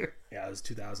year. Yeah, it was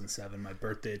 2007. My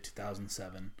birthday,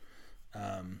 2007.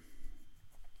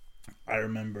 I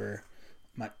remember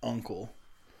my uncle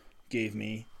gave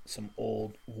me some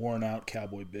old, worn-out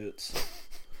cowboy boots.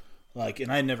 Like,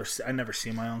 and I never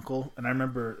seen my uncle, and I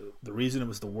remember the reason it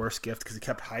was the worst gift because he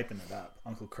kept hyping it up.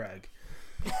 Uncle Craig.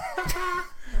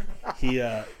 He,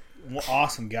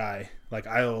 awesome guy. Like,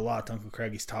 I owe a lot to Uncle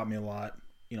Craig. He's taught me a lot.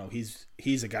 You know, he's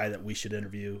a guy that we should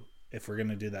interview if we're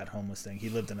gonna do that homeless thing. He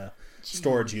lived in a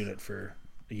storage unit for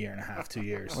a year and a half, 2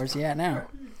 years. Where's he at now?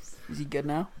 Is he good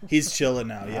now? He's chilling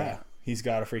now. Yeah, right. he's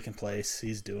got a freaking place.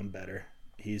 He's doing better.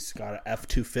 He's got a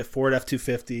Ford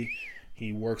F-250.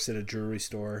 He works at a jewelry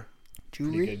store.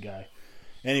 Pretty Jewelry? good guy.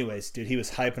 Anyways, dude, he was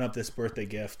hyping up this birthday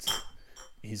gift.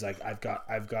 He's like, I've got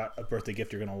a birthday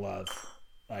gift you're gonna love.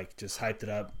 Like, just hyped it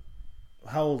up.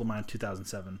 How old am I in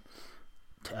 2007?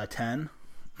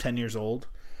 10 years old.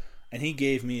 And he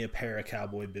gave me a pair of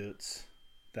cowboy boots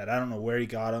that I don't know where he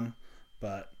got them,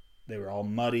 but they were all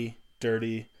muddy,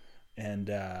 dirty, and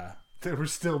They were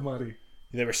still muddy.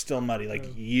 they were still muddy,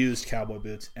 like used cowboy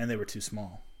boots, and they were too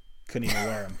small. Couldn't even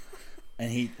wear them.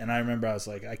 And I remember I was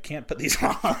like, I can't put these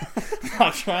on. I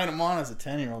was trying them on as a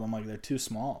 10-year-old. I'm like, they're too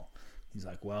small. He's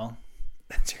like, well,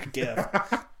 that's your gift.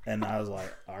 And I was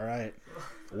like, all right.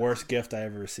 Worst gift I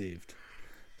ever received.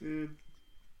 Dude.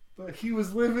 But he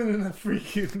was living in a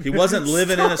freaking... He wasn't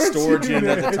living in a storage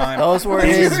unit at the time. Those were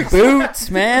his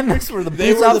boots, man. Those were the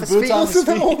They boots were off the his boots feet. off Those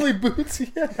are the only boots he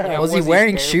had. Yeah, Was he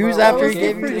wearing bare, shoes bro? after That he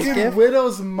was gave the you this freaking gift?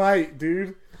 widow's mite,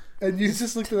 dude. And you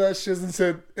just looked at that shit and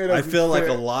said... I feel like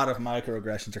a lot of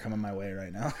microaggressions are coming my way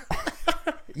right now.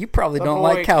 You probably The don't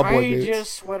boy like cowboy cried boots.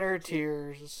 just sweat her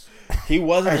tears. He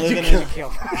wasn't living To in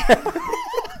kill.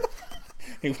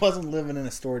 he wasn't living in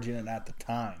a storage unit at the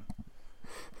time.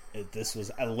 This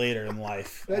was later in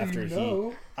life. That after you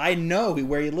know. I know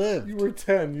where he lived. You were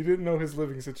 10. You didn't know his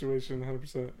living situation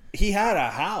 100%. He had a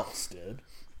house, dude.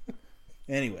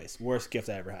 Anyways, worst gift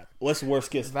I ever had. What's the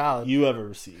worst gift Valid. you ever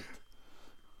received?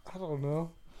 I don't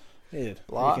know. Dude,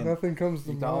 Lot. freaking- Nothing comes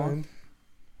to You got one? mind.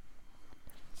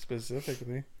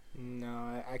 Specifically.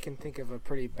 No, I can think of a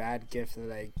pretty bad gift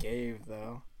that I gave,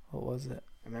 though. What was it?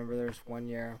 I remember there was one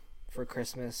year for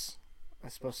Christmas, I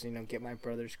was supposed to, get my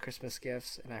brothers Christmas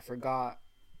gifts, and I forgot.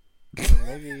 Or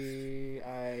maybe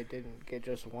I didn't get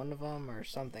just one of them or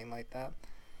something like that.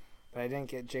 But I didn't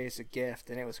get Jace a gift,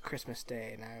 and it was Christmas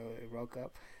Day, and I woke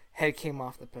up, head came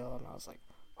off the pillow, and I was like,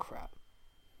 crap,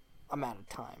 I'm out of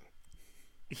time.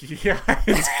 Yeah,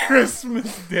 it's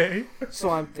Christmas Day. So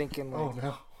I'm thinking, Oh, like,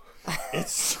 no.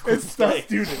 it's It's stuff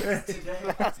due today.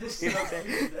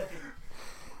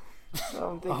 so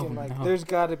I'm thinking, Oh, like, no. there's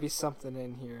got to be something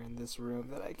in here in this room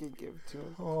that I can give to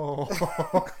him.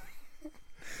 Oh.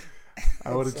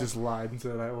 I would have just lied and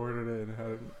said I ordered it and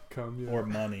hadn't come yet. or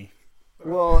money.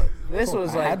 Well, this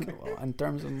was I like, had- well, in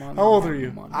terms of money. How old are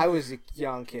you? I was a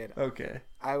young kid. Okay.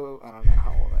 I don't know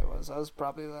how old I was. I was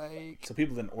probably like, So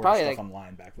people didn't order Probably stuff like-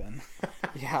 online back then.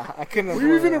 yeah, I couldn't. Were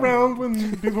you even afford it. around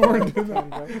when people weren't doing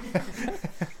that?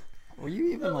 Were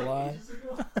you even alive?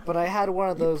 But I had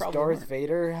one of You those probably Darth weren't.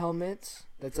 Vader helmets.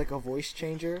 That's like a voice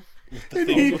changer. The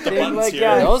things with the They buttons like, here.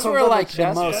 yeah, Those comes were on the like the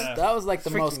chest. most. Yeah. That was like the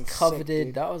Freaking most sick, coveted.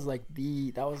 dude. That was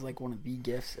like one of the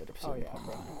gifts at a Oh certain yeah, point.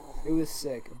 bro. It was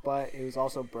sick, but it was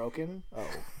also broken. Oh,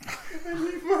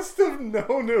 He must have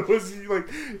known it was you. Like,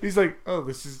 he's like, oh,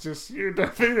 this is just your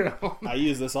Darth Vader helmet. I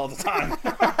use this all the time.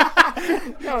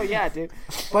 No, yeah, dude.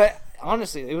 But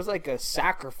honestly, it was like a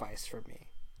sacrifice for me.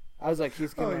 I was like,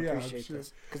 he's gonna Oh, yeah, I'm appreciate sure.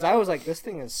 this, because I was like, this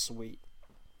thing is sweet.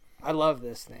 I love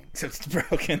this thing. Except it's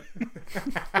broken.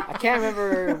 I can't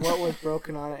remember what was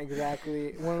broken on it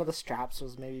exactly. One of the straps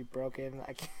was maybe broken.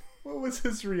 I can't. What was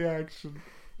his reaction?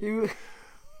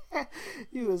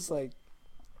 He was like,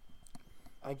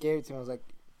 I gave it to him. I was like,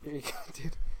 here you go,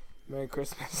 dude. Merry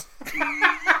Christmas.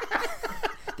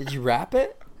 did you wrap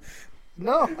it?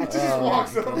 No, I Just just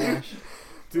walks my over. gosh.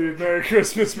 Dude, Merry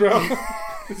Christmas, bro.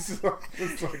 this is like,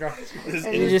 And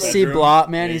You he's just like- see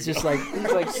Blot, man. He's just like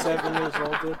He's like 7 years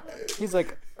old, dude. He's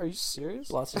like, are you serious?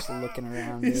 Blot's just looking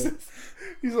around. he's, Dude.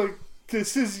 he's like,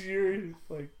 this is your,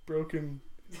 like, broken,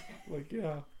 like,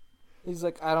 yeah. He's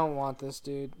like, I don't want this,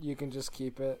 dude. You can just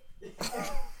keep it.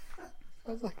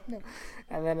 I was like, no.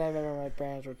 And then I remember my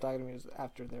parents were talking to me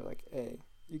after, and they were like, hey,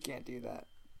 you can't do that.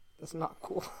 That's not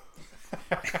cool.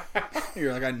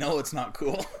 You're like, I know it's not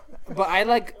cool. But I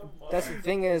like, that's the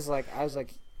thing is, like, I was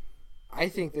like, I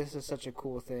think this is such a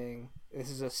cool thing. This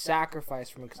is a sacrifice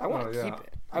for me because I want Oh, to yeah. keep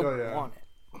it. I Oh, yeah. want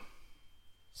it.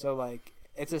 So, like,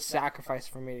 it's a sacrifice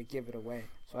for me to give it away.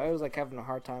 So I was, like, having a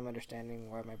hard time understanding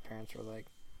why my parents were like,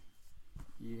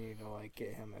 you need to, like,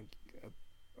 get him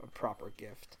a proper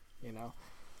gift, you know?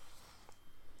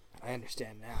 I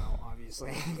understand now,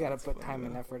 obviously. You gotta put time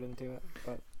and effort into it.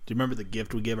 But Do you remember the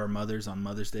gift we gave our mothers on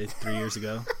Mother's Day 3 years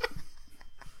ago?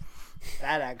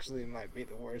 that actually might be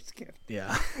the worst gift.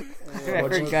 Yeah.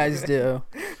 What'd you guys do?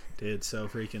 Dude, so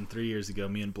freaking 3 years ago,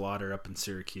 me and Blot are up in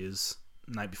Syracuse,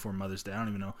 night before Mother's Day. I don't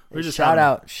even know. We're just shout having-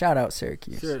 out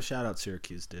Syracuse. Shout out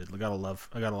Syracuse, dude. I got a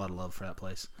lot of love for that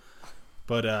place.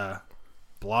 But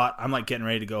Blot, I'm like getting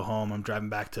ready to go home. I'm driving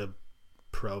back to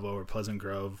Provo or Pleasant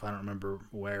Grove. I don't remember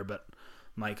where, but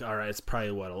I'm like, all right, it's probably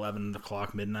 11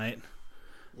 o'clock midnight.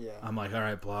 Yeah. I'm like, all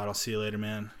right, Blot, I'll see you later,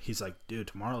 man. He's like, dude,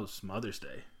 tomorrow's Mother's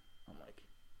Day. I'm like,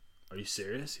 are you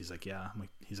serious? He's like, yeah.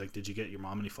 He's like, did you get your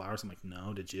mom any flowers? I'm like,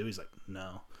 no. Did you? He's like,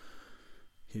 no.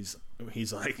 He's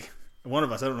like, one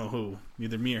of us, I don't know who,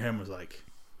 either me or him, was like,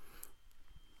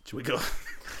 should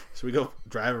we go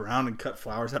drive around and cut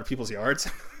flowers out of people's yards?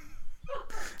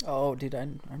 Oh, dude, I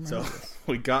remember So this.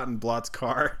 we got in Blot's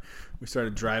car. We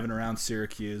started driving around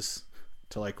Syracuse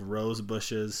to like rose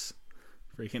bushes,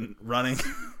 freaking running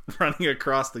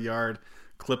across the yard,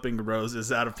 clipping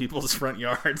roses out of people's front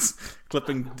yards,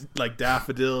 clipping like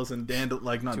daffodils and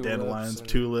dandelions,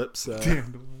 tulips.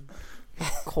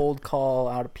 Cold call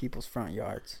out of people's front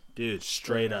yards. Dude,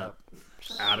 straight up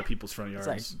out of people's front yards.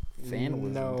 It's like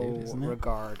vandalism, no dude, isn't it?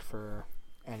 regard for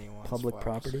anyone's Public flowers.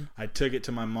 property. I took it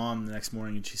to my mom the next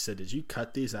morning and she said, did you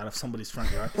cut these out of somebody's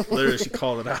front yard? Literally, she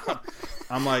called it out.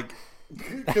 I'm like,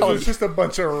 Because it's just a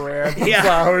bunch of random Yeah.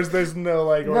 flowers. There's no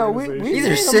like No, we- organization. These made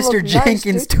are 'em Sister look nice,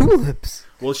 Jenkins dude. tulips.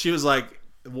 well, she was like,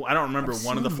 well, I don't remember I've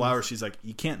one of the seen flowers. She's like,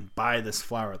 you can't buy this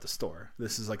flower at the store.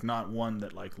 This is like not one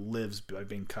that like lives by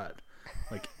being cut.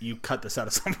 Like you cut this out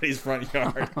of somebody's front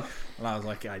yard. And I was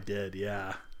like, I did,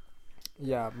 yeah.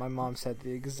 Yeah, my mom said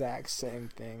the exact same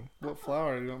thing. What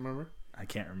flower? You don't remember? I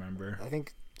can't remember. I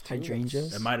think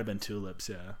Hydrangeas. It might have been tulips,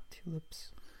 yeah. Tulips.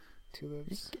 You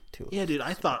tulips. can get tulips. Yeah, dude,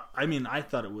 I thought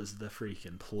it was the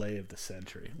freaking play of the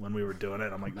century when we were doing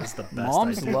it. I'm like, this is the best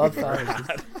Moms idea love we've ever flowers.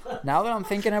 had. Now that I'm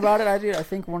thinking about it, I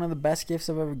think one of the best gifts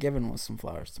I've ever given was some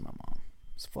flowers to my mom.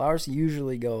 So flowers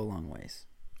usually go a long ways.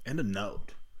 And a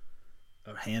note.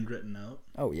 A handwritten note.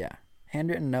 Oh yeah,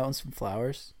 handwritten note and some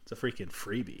flowers. It's a freaking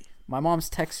freebie. My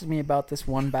mom's texted me about this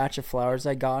one batch of flowers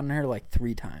I got in her like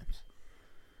 3 times.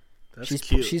 That's she's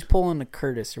cute. she's pulling a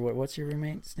Curtis or what's your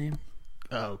roommate's name?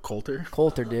 Oh, Coulter?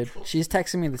 Coulter, dude. She's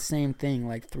texting me the same thing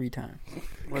like 3 times.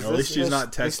 Was At least she's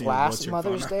not this texting you, last what's your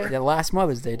Mother's phone Day? Yeah, last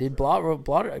Mother's Day, dude.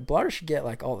 Blotter should get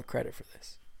like all the credit for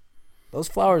this. Those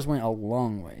flowers went a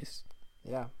long ways.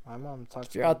 Yeah, my mom talked.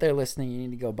 If you're out there listening, you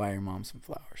need to go buy your mom some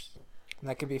flowers. And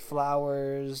that could be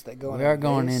flowers that go. We in are a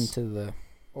going vase, into the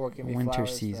or it can be winter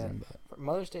flowers season, that-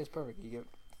 Mother's Day is perfect. You get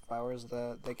flowers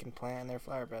that they can plant in their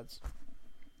flower beds.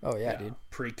 but yeah, dude.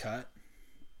 Pre-cut.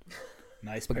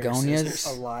 Nice Begonias. pair of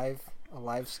scissors.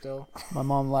 Alive still. My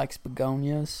mom likes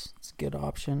begonias. It's a good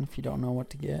option if you don't know what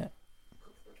to get.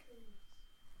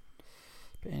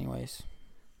 But anyways,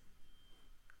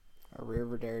 A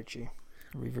Riverdairy.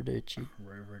 Riverdairy.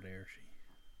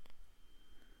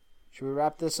 Should we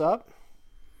wrap this up?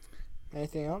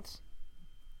 Anything else?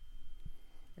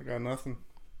 I got nothing.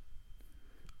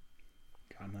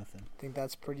 Got nothing. I think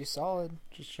that's pretty solid.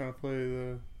 Just trying to play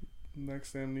the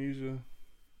next Amnesia.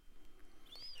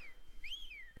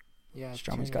 Yeah.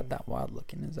 Strommy's got that wild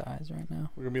look in his eyes right now.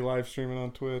 We're gonna be live streaming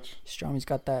on Twitch. Strommy's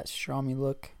got that Strommy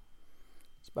look.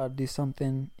 He's about to do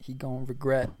something he gonna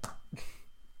regret.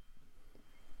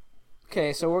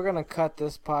 Okay, so we're gonna cut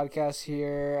this podcast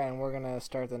here, and we're gonna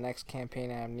start the next campaign,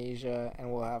 Amnesia,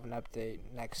 and we'll have an update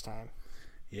next time.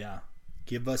 Yeah.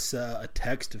 Give us a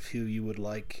text of who you would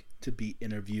like to be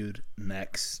interviewed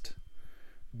next.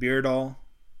 Beardall,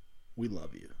 we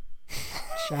love you.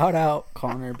 Shout out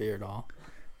Connor Beardall.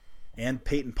 And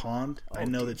Peyton Pond, I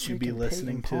know that you'd be Freaking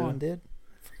listening Peyton Pond, to. dude.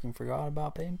 Freaking forgot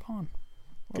about Peyton Pond.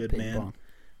 Love Good Peyton man. Pond.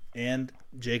 And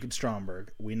Jacob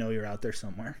Stromberg, we know you're out there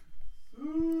somewhere.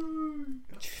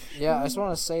 Yeah, I just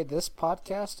want to say this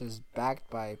podcast is backed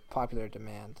by popular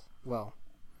demand. Well,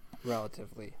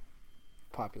 relatively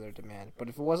popular demand. But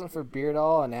if it wasn't for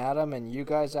Beardall and Adam and you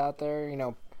guys out there,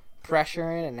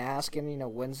 pressuring and asking,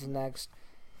 when's the next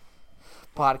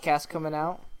podcast coming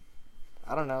out,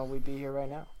 I don't know, we'd be here right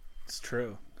now. It's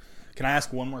true. Can I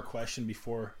ask one more question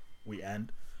before we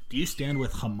end? Do you stand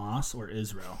with Hamas or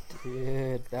Israel?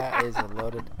 Dude, that is a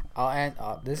loaded.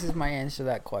 This is my answer to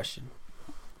that question.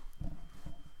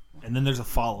 And then there's a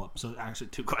follow-up. So actually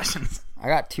 2 questions. I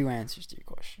got 2 answers to your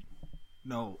question.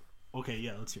 No. Okay,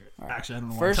 yeah, let's hear it. All right. Actually, I don't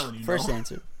know why I'm telling you First no.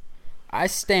 answer. I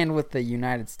stand with the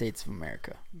United States of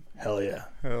America. Hell yeah.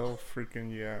 Hell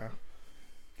freaking yeah.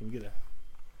 Can we get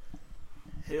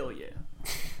a... Hell yeah.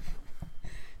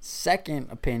 Second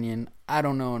opinion, I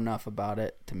don't know enough about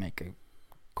it to make a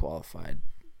qualified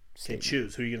Okay, statement.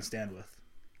 choose. Who are you going to stand with?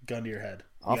 Gun to your head.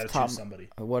 You Off got to top- choose somebody.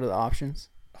 What are the options?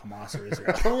 Hamas or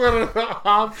Israel. What are the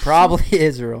options? Probably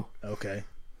Israel. Okay.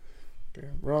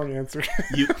 Damn, wrong answer.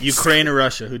 Ukraine or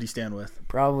Russia? Who do you stand with?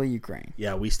 Probably Ukraine.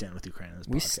 Yeah, we stand with Ukraine in this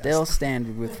We podcast. still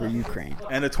stand with for Ukraine.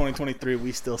 End of 2023,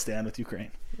 we still stand with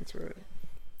Ukraine. That's right.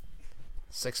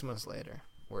 6 months later.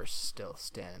 we're still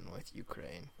standing with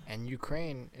Ukraine. And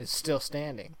Ukraine is still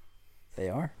standing. They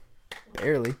are.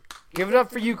 Barely. Give it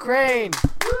up for Ukraine!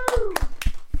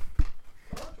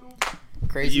 The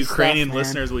Crazy Ukrainian stuff, man.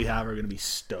 listeners we have are going to be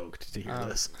stoked to hear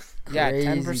this. Yeah, Crazy,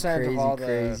 10% of all the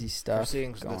crazy stuff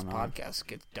proceedings of this going on. podcast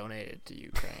gets donated to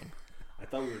Ukraine. I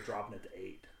thought we were dropping it to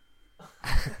 8.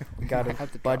 We got I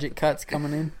have to budget cuts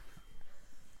coming in.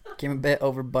 Came a bit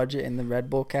over budget in the Red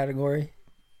Bull category.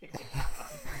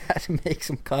 Had to make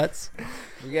some cuts.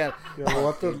 We got Yeah, we'll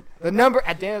have to, the number.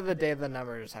 At the end of the day, the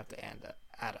numbers have to add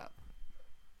up.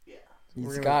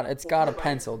 It's got a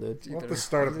pencil, dude. we'll have to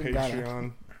start a Either gotta-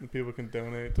 Patreon and people can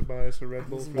donate to buy us a Red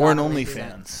Bull. Or an Gotta make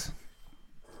OnlyFans.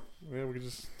 Yeah, we could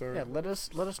just start. Yeah, let us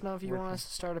know if you want us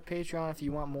to start a Patreon. If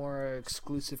you want more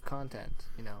exclusive content,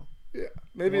 you know. Yeah,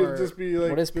 maybe Or- it'll just be like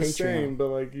What is the Patreon? same, but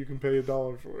like you can pay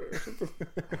 $1 for it.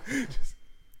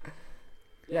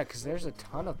 Yeah, because there's a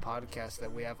ton of podcasts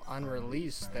that we have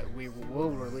unreleased that we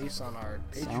will release on our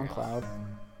Patreon. SoundCloud.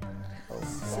 A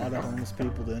lot of homeless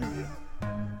people to interview.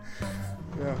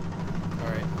 Yeah. All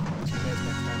right. See you guys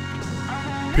next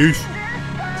time. Peace.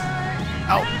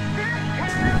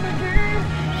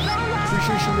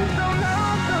 Appreciation.